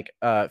be like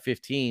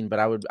 15, but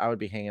I would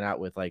be hanging out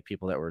with like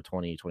people that were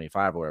 20,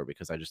 25 or whatever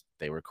because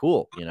they were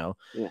cool. yeah.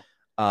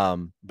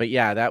 But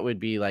yeah, that would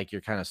be like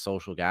your kind of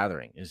social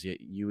gathering is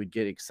you would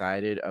get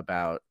excited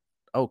about,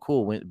 oh,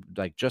 cool, when,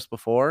 like just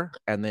before,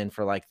 and then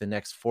for like the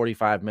next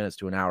 45 minutes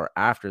to an hour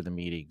after the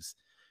meetings,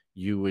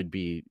 you would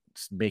be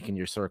making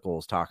your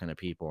circles, talking to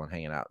people and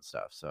hanging out and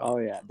stuff. So Oh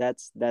yeah,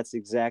 that's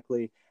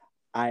exactly.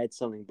 I had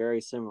something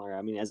very similar.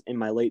 I mean, as in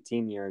my late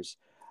teen years,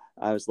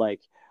 I was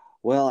like,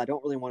 well, I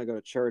don't really want to go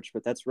to church,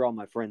 but that's where all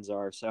my friends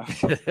are. So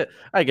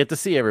I get to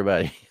see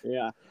everybody.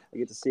 yeah, I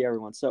get to see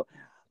everyone. So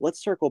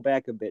let's circle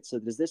back a bit. So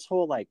does this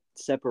whole like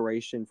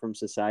separation from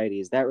society,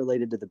 is that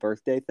related to the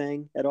birthday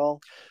thing at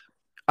all?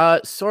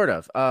 Sort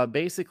of.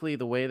 Basically,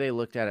 the way they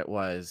looked at it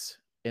was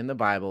in the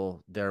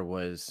Bible, there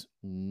was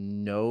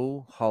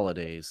no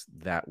holidays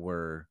that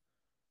were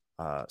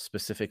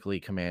specifically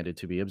commanded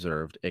to be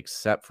observed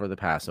except for the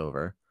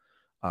Passover,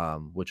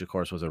 which of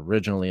course was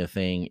originally a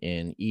thing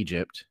in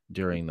Egypt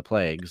during the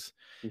plagues,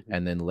 Mm-hmm.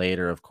 and then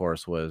later, of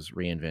course, was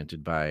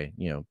reinvented by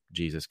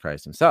Jesus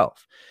Christ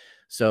himself.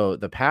 So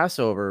the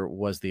Passover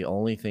was the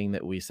only thing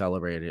that we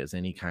celebrated as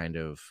any kind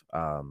of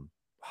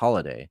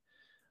holiday,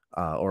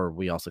 or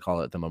we also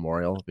call it the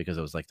memorial because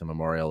it was like the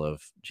memorial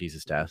of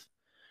Jesus' death.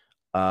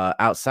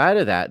 Outside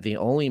of that, the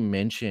only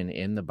mention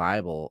in the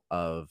Bible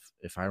of,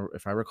 if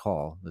I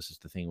recall, this is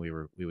the thing we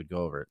would go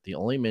over. The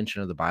only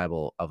mention of the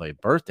Bible of a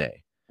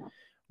birthday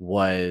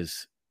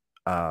was,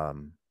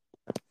 um,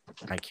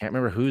 I can't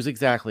remember whose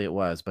exactly it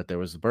was, but there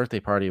was a birthday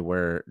party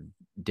where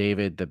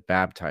David the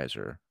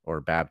Baptizer,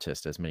 or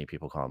Baptist as many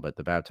people call him, but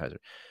the Baptizer,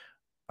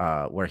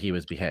 where he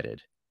was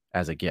beheaded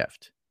as a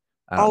gift.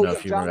 I don't Oh know yeah,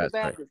 if you remember John the that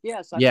story. Baptist.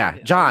 Yes, Yeah, I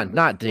remember John, that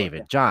not story. Yeah,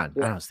 David. John. I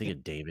yeah, was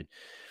thinking David.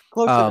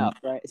 close Um, enough,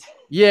 right?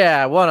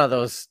 yeah, one of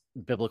those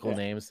biblical Yeah,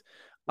 names.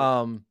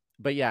 yeah.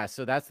 but yeah,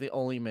 so that's the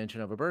only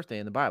mention of a birthday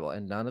in the Bible,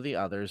 and none of the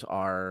others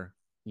are,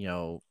 you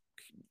know,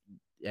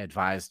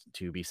 advised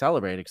to be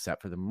celebrated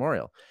except for the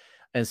memorial.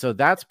 And so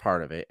that's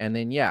part of it. And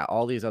then yeah,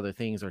 all these other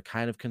things are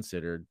kind of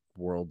considered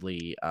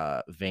worldly,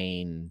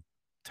 vain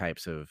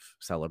types of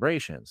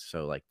celebrations.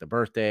 So like the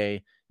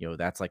birthday,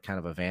 that's like kind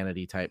of a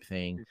vanity type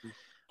thing.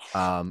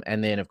 Mhm.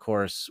 And then of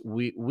course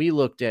we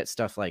looked at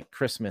stuff like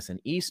Christmas and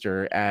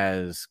Easter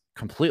as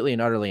completely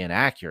and utterly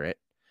inaccurate,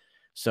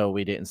 so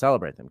we didn't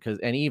celebrate them.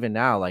 And even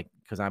now, like,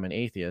 because I'm an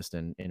atheist,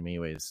 and in many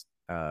ways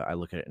I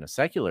look at it in a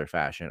secular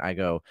fashion, I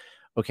go,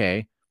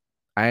 okay,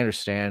 I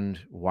understand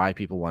why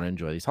people want to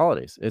enjoy these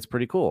holidays. It's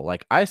pretty cool.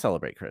 Like, I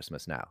celebrate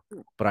Christmas now,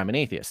 but I'm an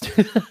atheist.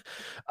 Yeah,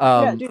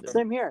 um dude,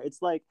 same here.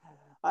 It's like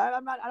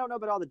I'm not. I don't know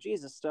about all the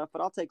Jesus stuff,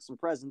 but I'll take some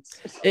presents.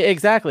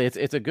 exactly.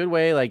 It's a good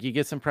way. Like, you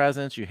get some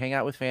presents, you hang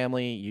out with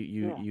family,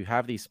 Yeah. you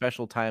have these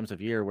special times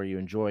of year where you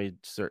enjoy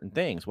certain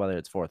things, whether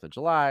it's 4th of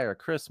July or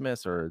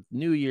Christmas or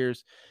New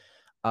Year's,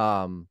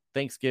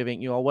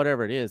 Thanksgiving,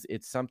 whatever it is.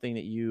 It's something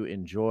that you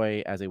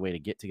enjoy as a way to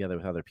get together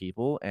with other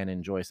people and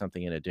enjoy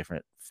something in a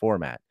different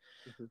format.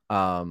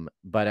 Mhm.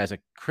 But as a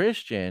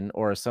Christian,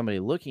 or as somebody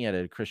looking at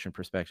it, a Christian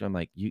perspective, I'm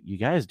like, you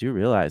guys do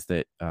realize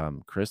that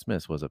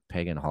Christmas was a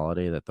pagan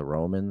holiday that the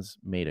Romans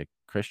made a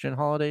Christian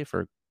holiday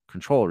for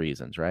control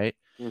reasons, right?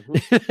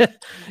 Mhm.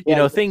 You Yeah,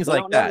 know, things they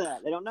like don't know that.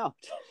 that. They don't know.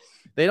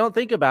 They don't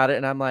think about it,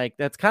 and I'm like,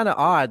 that's kind of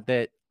odd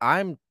that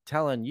I'm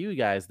telling you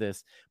guys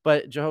this,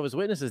 but Jehovah's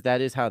Witnesses,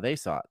 that is how they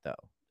saw it,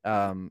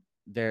 though.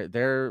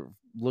 They're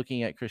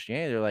looking at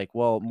Christianity. They're like,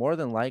 well, more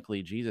than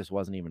likely, Jesus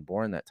wasn't even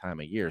born that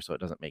time of year, so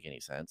it doesn't make any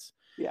sense.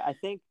 Yeah, I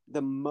think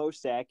the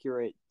most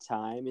accurate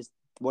time is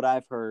what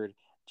I've heard.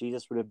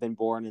 Jesus would have been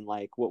born in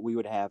like what we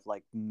would have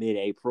like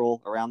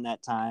mid-April, around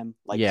that time,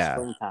 like Yeah,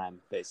 springtime,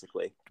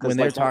 basically, because when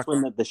they're like that's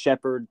talking. when the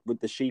shepherd with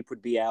the sheep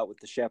would be out with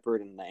the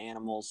shepherd and the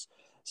animals.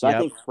 So I Yep.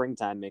 think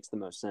springtime makes the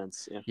most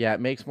sense. Yeah. Yeah,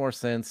 it makes more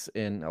sense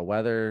in a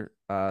weather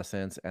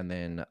sense. And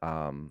then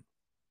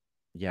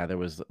yeah, there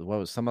was what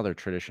was some other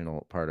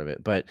traditional part of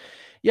it. But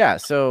yeah,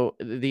 so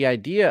the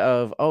idea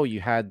of, oh,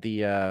 you had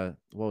the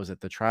what was it,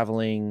 the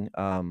traveling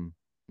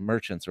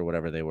merchants or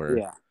whatever they were,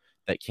 Yeah.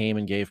 that came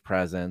and gave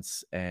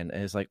presents, and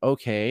it's like,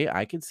 okay,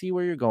 I can see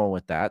where you're going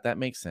with that. That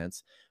makes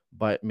sense.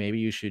 But maybe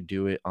you should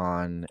do it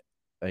on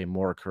a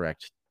more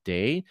correct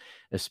day,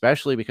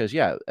 especially because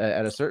yeah,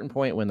 at a certain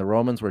point when the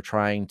Romans were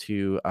trying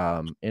to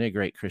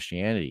integrate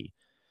Christianity,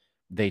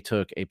 they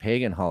took a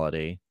pagan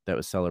holiday that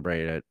was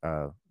celebrated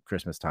at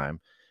Christmas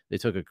time. They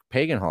took a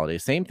pagan holiday,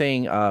 same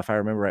thing, if I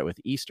remember right, with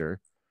Easter,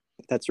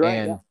 That's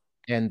right. Yeah.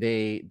 and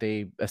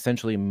they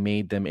essentially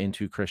made them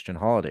into Christian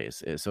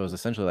holidays. So it was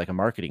essentially like a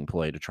marketing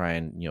ploy to try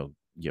and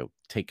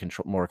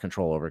take more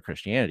control over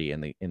Christianity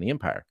in the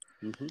empire.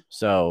 Hmm.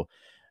 So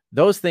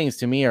those things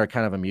to me are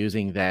kind of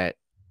amusing, that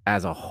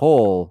as a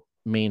whole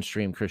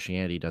mainstream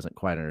Christianity doesn't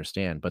quite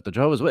understand, but the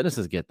Jehovah's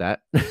Witnesses get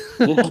that.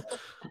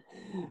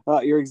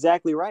 You're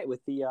exactly right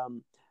with the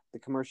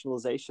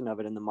commercialization of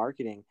it and the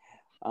marketing.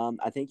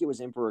 I think it was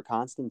Emperor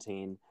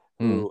Constantine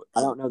Mm, who,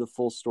 I don't know the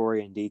full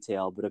story in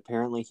detail, but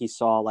apparently he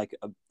saw like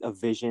a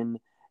vision,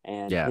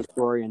 and yeah.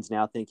 historians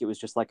now think it was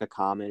just like a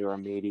comet or a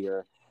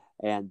meteor.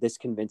 And this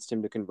convinced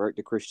him to convert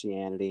to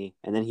Christianity.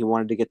 And then he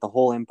wanted to get the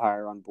whole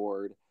empire on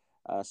board.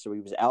 So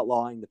he was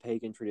outlawing the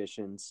pagan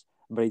traditions,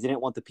 but he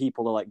didn't want the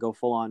people to like go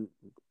full on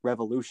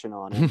revolution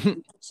on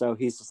it. So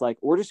he's just like,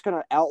 we're just going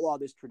to outlaw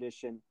this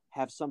tradition,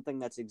 have something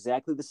that's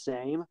exactly the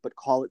same, but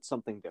call it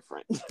something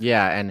different.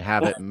 Yeah, and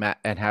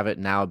have it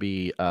now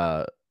be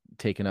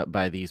taken up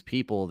by these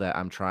people that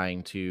I'm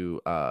trying to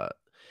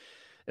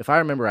if I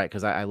remember right,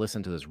 because I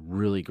listened to this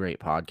really great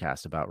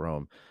podcast about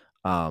Rome.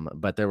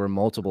 But there were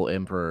multiple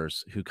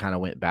emperors who kind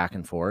of went back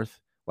and forth.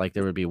 Like,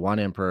 there would be one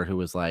emperor who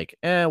was like,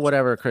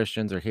 whatever,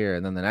 Christians are here,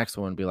 and then the next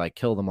one would be like,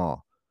 kill them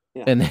all.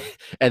 Yeah. And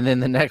and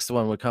then the next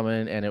one would come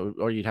in, and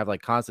or you'd have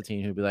like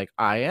Constantine who'd be like,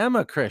 I am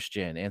a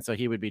Christian, and so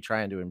he would be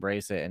trying to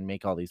embrace it and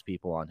make all these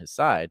people on his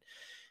side,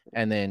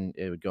 and then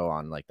it would go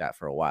on like that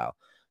for a while.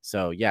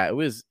 So yeah, it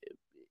was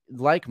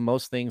like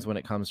most things when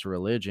it comes to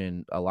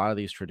religion. A lot of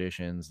these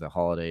traditions, the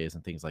holidays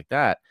and things like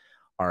that,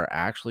 are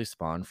actually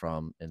spawned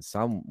from, in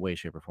some way,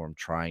 shape, or form,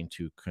 trying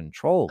to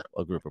control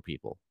a group of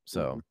people. Mm-hmm.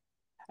 So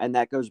And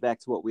that goes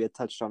back to what we had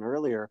touched on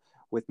earlier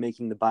with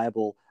making the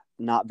Bible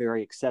not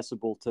very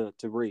accessible to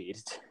read.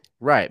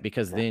 right,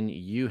 because Yeah. then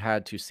you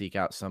had to seek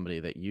out somebody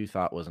that you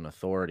thought was an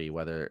authority,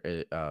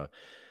 whether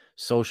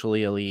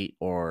socially elite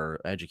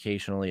or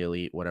educationally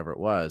elite, whatever it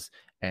was,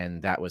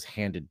 and that was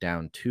handed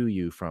down to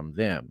you from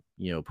them,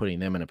 putting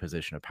them in a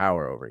position of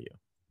power over you.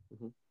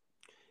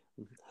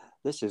 Mm-hmm.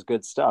 This is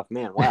good stuff,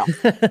 man. Wow.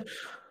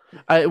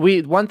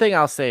 We one thing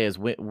I'll say is,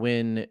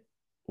 when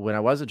I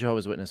was a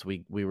Jehovah's Witness,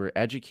 we were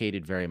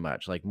educated very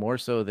much, like more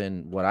so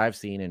than what I've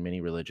seen in many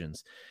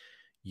religions.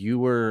 You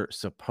were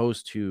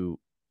supposed to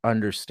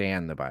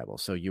understand the Bible,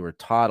 so you were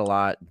taught a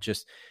lot.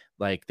 Just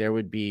like there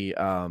would be,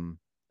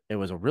 it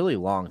was a really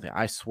long thing.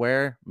 I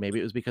swear, maybe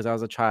it was because I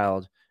was a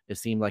child. It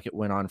seemed like it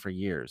went on for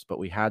years, but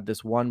we had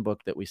this one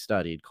book that we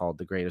studied called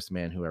 "The Greatest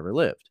Man Who Ever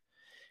Lived."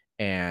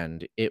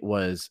 and it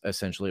was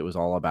essentially, it was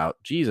all about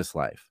Jesus'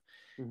 life.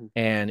 Hmm.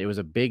 And it was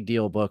a big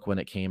deal book when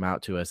it came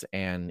out to us.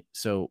 And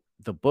so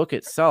the book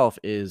itself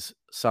is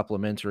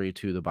supplementary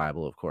to the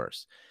Bible, of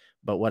course.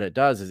 But what it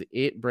does is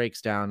it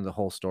breaks down the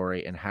whole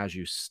story and has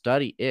you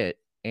study it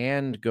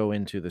and go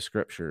into the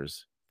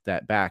scriptures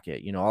that back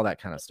it, all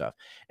that kind of stuff.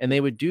 And Yeah.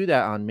 they would do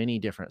that on many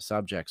different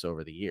subjects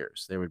over the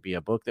years. There would be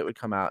a book that would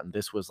come out, and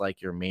this was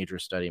like your major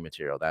study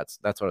material. That's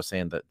what I was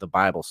saying, that the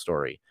Bible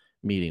story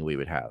meeting we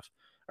would have,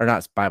 or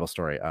not Bible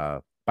story,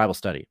 Bible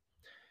study.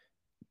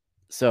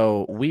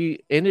 So we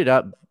ended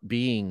up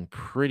being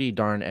pretty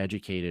darn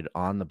educated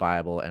on the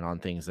Bible and on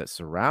things that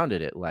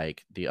surrounded it,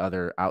 like the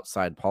other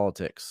outside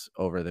politics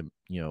over the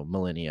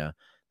millennia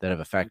that have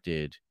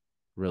affected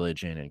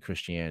religion and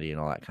Christianity and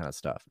all that kind of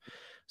stuff.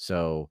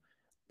 So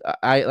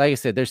I like I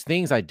said, there's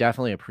things I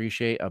definitely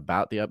appreciate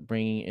about the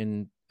upbringing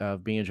in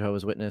of being a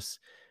Jehovah's Witness.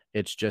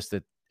 It's just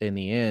that in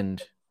the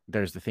end,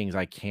 there's the things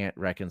I can't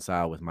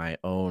reconcile with my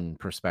own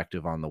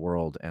perspective on the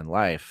world and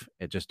life.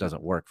 It just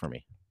doesn't work for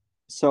me.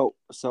 So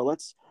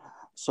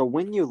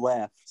when you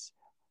left,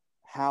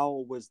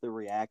 how was the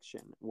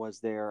reaction? Was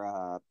there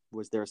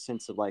a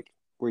sense of like,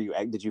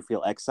 did you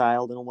feel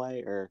exiled in a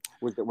way, or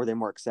were they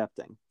more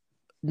accepting?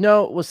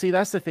 No, well, see,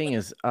 that's the thing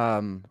is,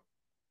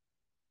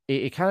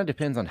 it kind of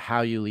depends on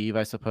how you leave,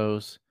 I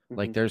suppose.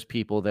 Like, Hmm. there's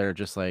people that are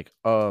just like,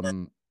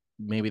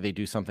 maybe they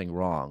do something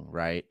wrong,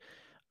 right?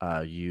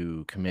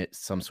 You commit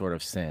some sort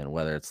of sin,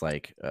 whether it's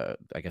like,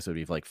 I guess it would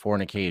be like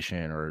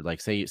fornication, or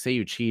like say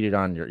you cheated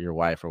on your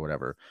wife or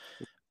whatever.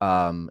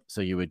 So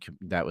you would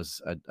that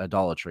was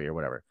idolatry or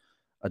whatever,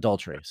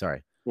 adultery.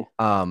 Sorry. Yeah.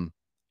 Um,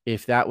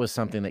 if that was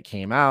something that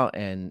came out,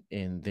 and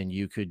then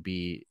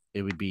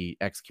it would be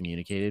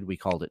excommunicated. We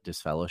called it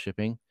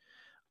disfellowshipping.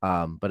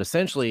 But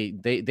essentially,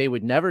 they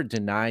would never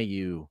deny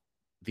you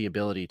the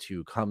ability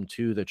to come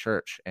to the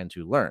church and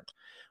to learn,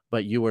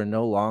 but you were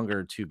no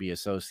longer to be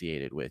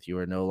associated with. You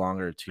were no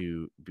longer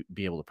to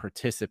be able to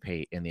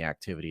participate in the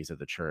activities of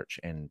the church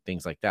and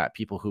things like that.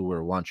 People who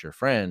were once your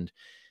friend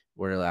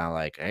were now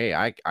like, hey,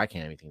 I can't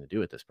have anything to do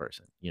with this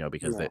person,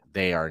 because Yeah.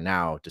 they are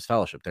now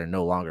disfellowship. They're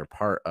no longer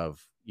part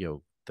of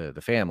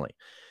the family.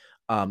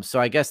 So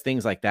I guess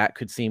things like that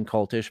could seem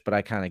cultish, but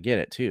I kind of get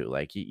it too.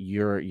 Like,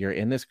 you're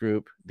in this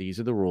group. These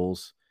are the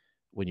rules.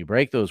 When you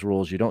break those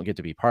rules, you don't get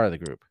to be part of the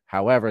group.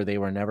 However, they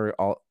were never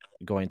all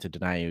going to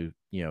deny you,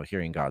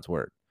 hearing God's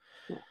word.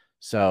 Yeah.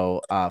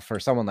 So for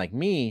someone like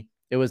me,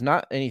 it was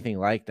not anything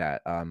like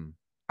that.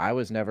 I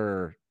was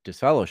never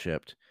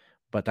disfellowshipped,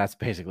 but that's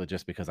basically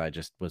just because I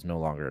just was no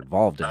longer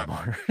involved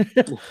anymore.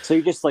 So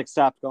you just like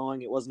stopped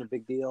going. It wasn't a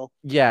big deal.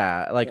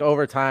 Yeah, like Yeah.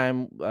 over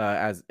time,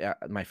 as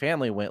my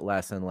family went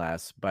less and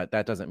less, but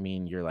that doesn't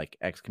mean you're like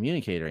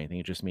excommunicated or anything.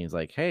 It just means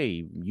like,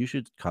 hey, you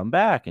should come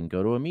back and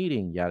go to a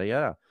meeting, yada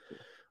yada.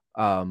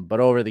 But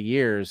over the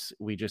years,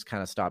 we just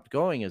kind of stopped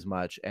going as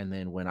much. And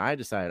then when I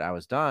decided I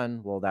was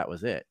done, well, that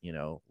was it.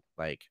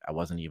 Like, I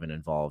wasn't even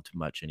involved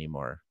much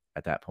anymore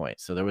at that point.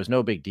 So there was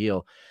no big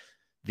deal.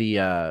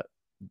 The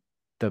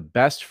the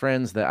best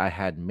friends that I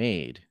had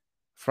made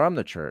from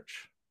the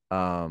church,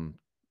 um,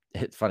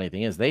 funny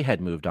thing is, they had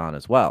moved on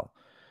as well.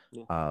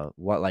 Yeah.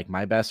 What like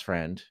my best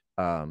friend,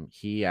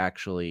 he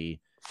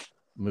actually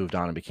moved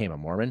on and became a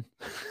Mormon.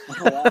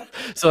 Oh wow.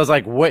 So it's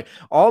like, wait,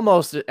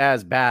 almost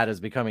as bad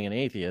as becoming an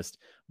atheist,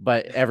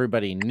 but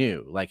everybody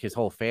knew, like his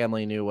whole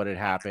family knew what had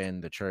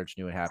happened. The church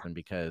knew what happened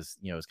because,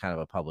 it was kind of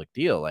a public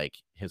deal. Like,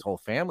 his whole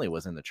family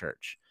was in the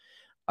church.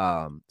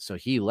 So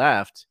he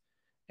left,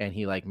 and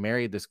he like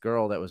married this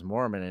girl that was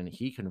Mormon, and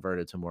he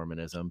converted to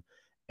Mormonism.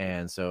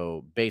 And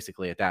so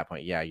basically at that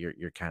point, yeah,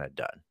 you're kind of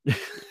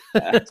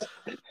Yeah. done.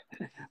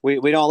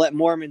 We don't let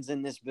Mormons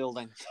in this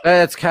building.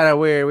 That's kind of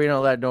weird. We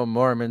don't let no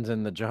Mormons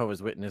in the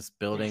Jehovah's Witness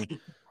building.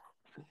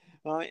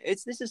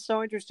 This is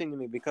so interesting to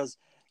me because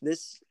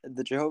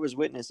the Jehovah's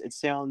Witness, it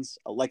sounds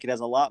like it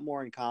has a lot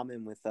more in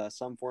common with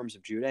some forms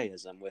of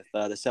Judaism, with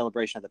the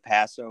celebration of the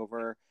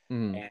Passover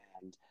Mm.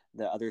 and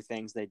the other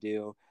things they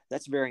do.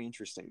 That's very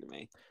interesting to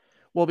me.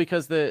 Well,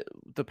 because the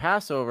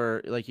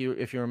Passover, like,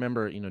 if you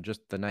remember,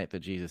 just the night that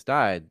Jesus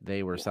died,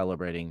 they were Yeah.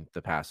 celebrating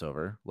the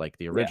Passover, like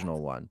the Yeah. original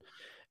one.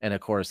 And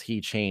of course, he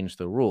changed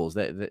the rules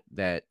that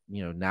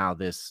now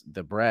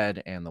the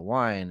bread and the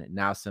wine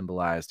now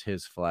symbolized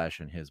his flesh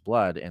and his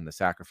blood and the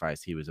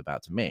sacrifice he was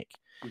about to make.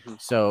 Hmm.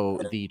 So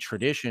the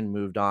tradition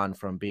moved on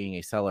from being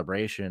a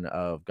celebration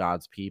of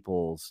God's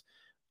people's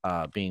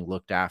being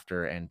looked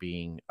after and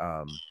being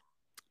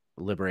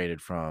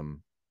liberated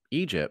from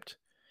Egypt,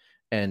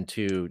 and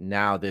to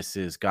now this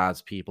is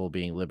God's people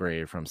being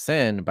liberated from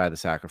sin by the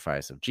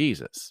sacrifice of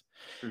Jesus.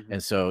 Hmm.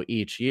 And so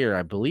each year,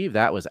 I believe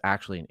that was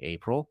actually in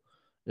April,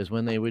 is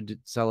when they would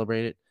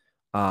celebrate it.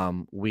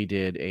 We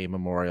did a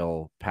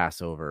memorial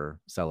Passover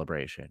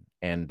celebration,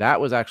 and that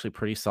was actually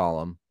pretty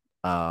solemn.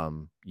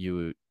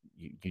 You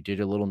did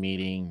a little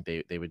meeting.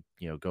 They would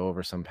go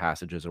over some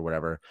passages or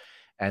whatever,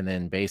 and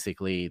then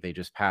basically they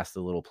just passed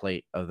the little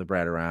plate of the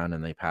bread around,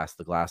 and they passed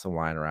the glass of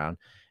wine around,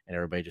 and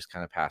everybody just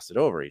kind of passed it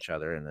over each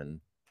other, and then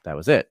that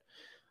was it.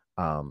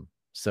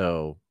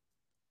 So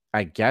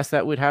I guess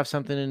that would have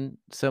something in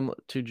similar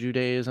to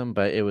Judaism,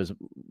 but it was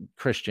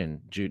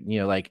Christian,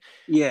 like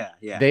Yeah,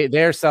 yeah,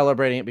 they're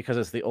celebrating it because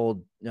it's the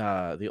old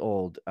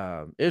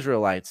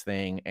Israelites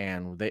thing,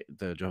 and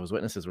the Jehovah's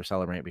Witnesses were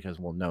celebrating it because,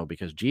 well, no,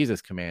 because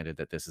Jesus commanded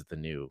that this is the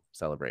new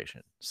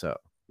celebration. So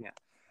yeah.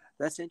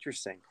 That's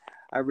interesting.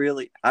 I've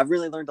really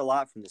learned a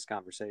lot from this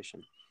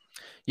conversation.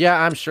 yeah,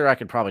 I'm sure I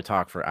could probably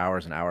talk for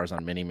hours and hours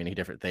on many, many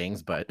different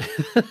things, but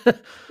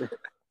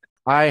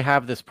I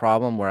have this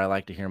problem where I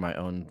like to hear my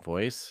own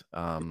voice.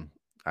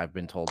 I've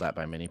been told that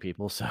by many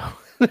people, so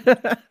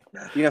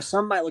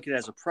Some might look at it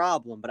as a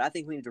problem, but I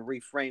think we need to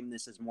reframe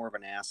this as more of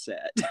an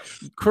asset.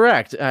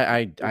 correct.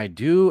 I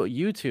do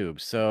YouTube,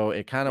 so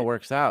it kind of Yeah,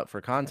 works out for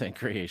content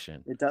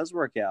creation. it does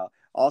work out.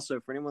 Also,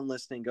 for anyone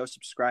listening, go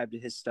subscribe to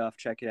his stuff.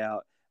 Check it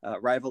out.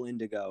 Rival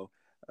Indigo,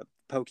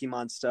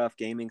 Pokemon stuff,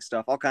 gaming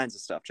stuff, all kinds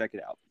of stuff. Check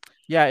it out.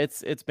 Yeah,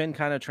 it's been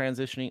kind of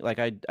transitioning. Like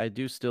I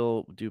do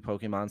still do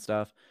Pokemon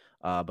stuff,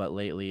 but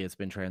lately it's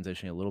been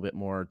transitioning a little bit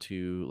more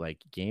to like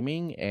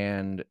gaming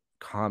and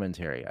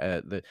commentary.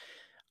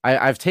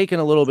 I've taken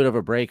a little bit of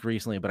a break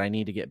recently, but I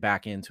need to get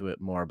back into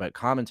it more. But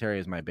commentary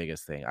is my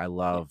biggest thing. I Yeah.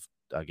 love,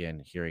 again,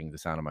 hearing the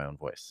sound of my own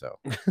voice. So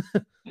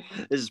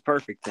This is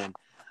perfect then.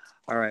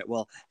 All right.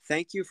 Well,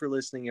 thank you for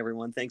listening,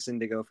 everyone. Thanks,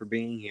 Indigo, for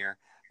being here.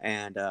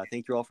 And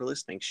thank you all for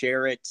listening.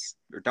 Share it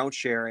or don't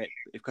share it,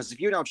 because if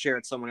you don't share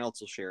it, someone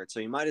else will share it. So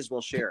you might as well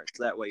share it.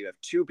 So that way you have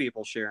two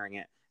people sharing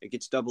it. It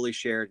gets doubly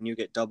shared and you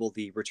get double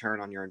the return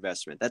on your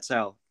investment. That's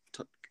how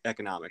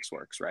economics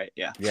works, right?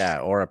 Yeah. yeah,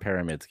 or a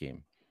pyramid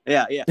scheme.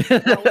 Yeah. Yeah.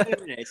 Now, wait a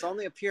minute. It's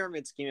only a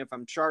pyramid scheme if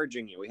I'm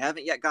charging you. We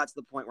haven't yet got to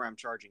the point where I'm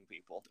charging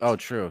people. Oh,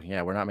 true.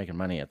 Yeah, we're not making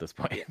money at this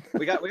point. Yeah.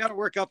 We got to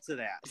work up to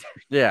that.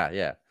 Yeah,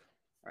 yeah.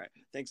 All right.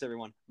 Thanks,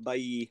 everyone.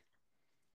 Bye.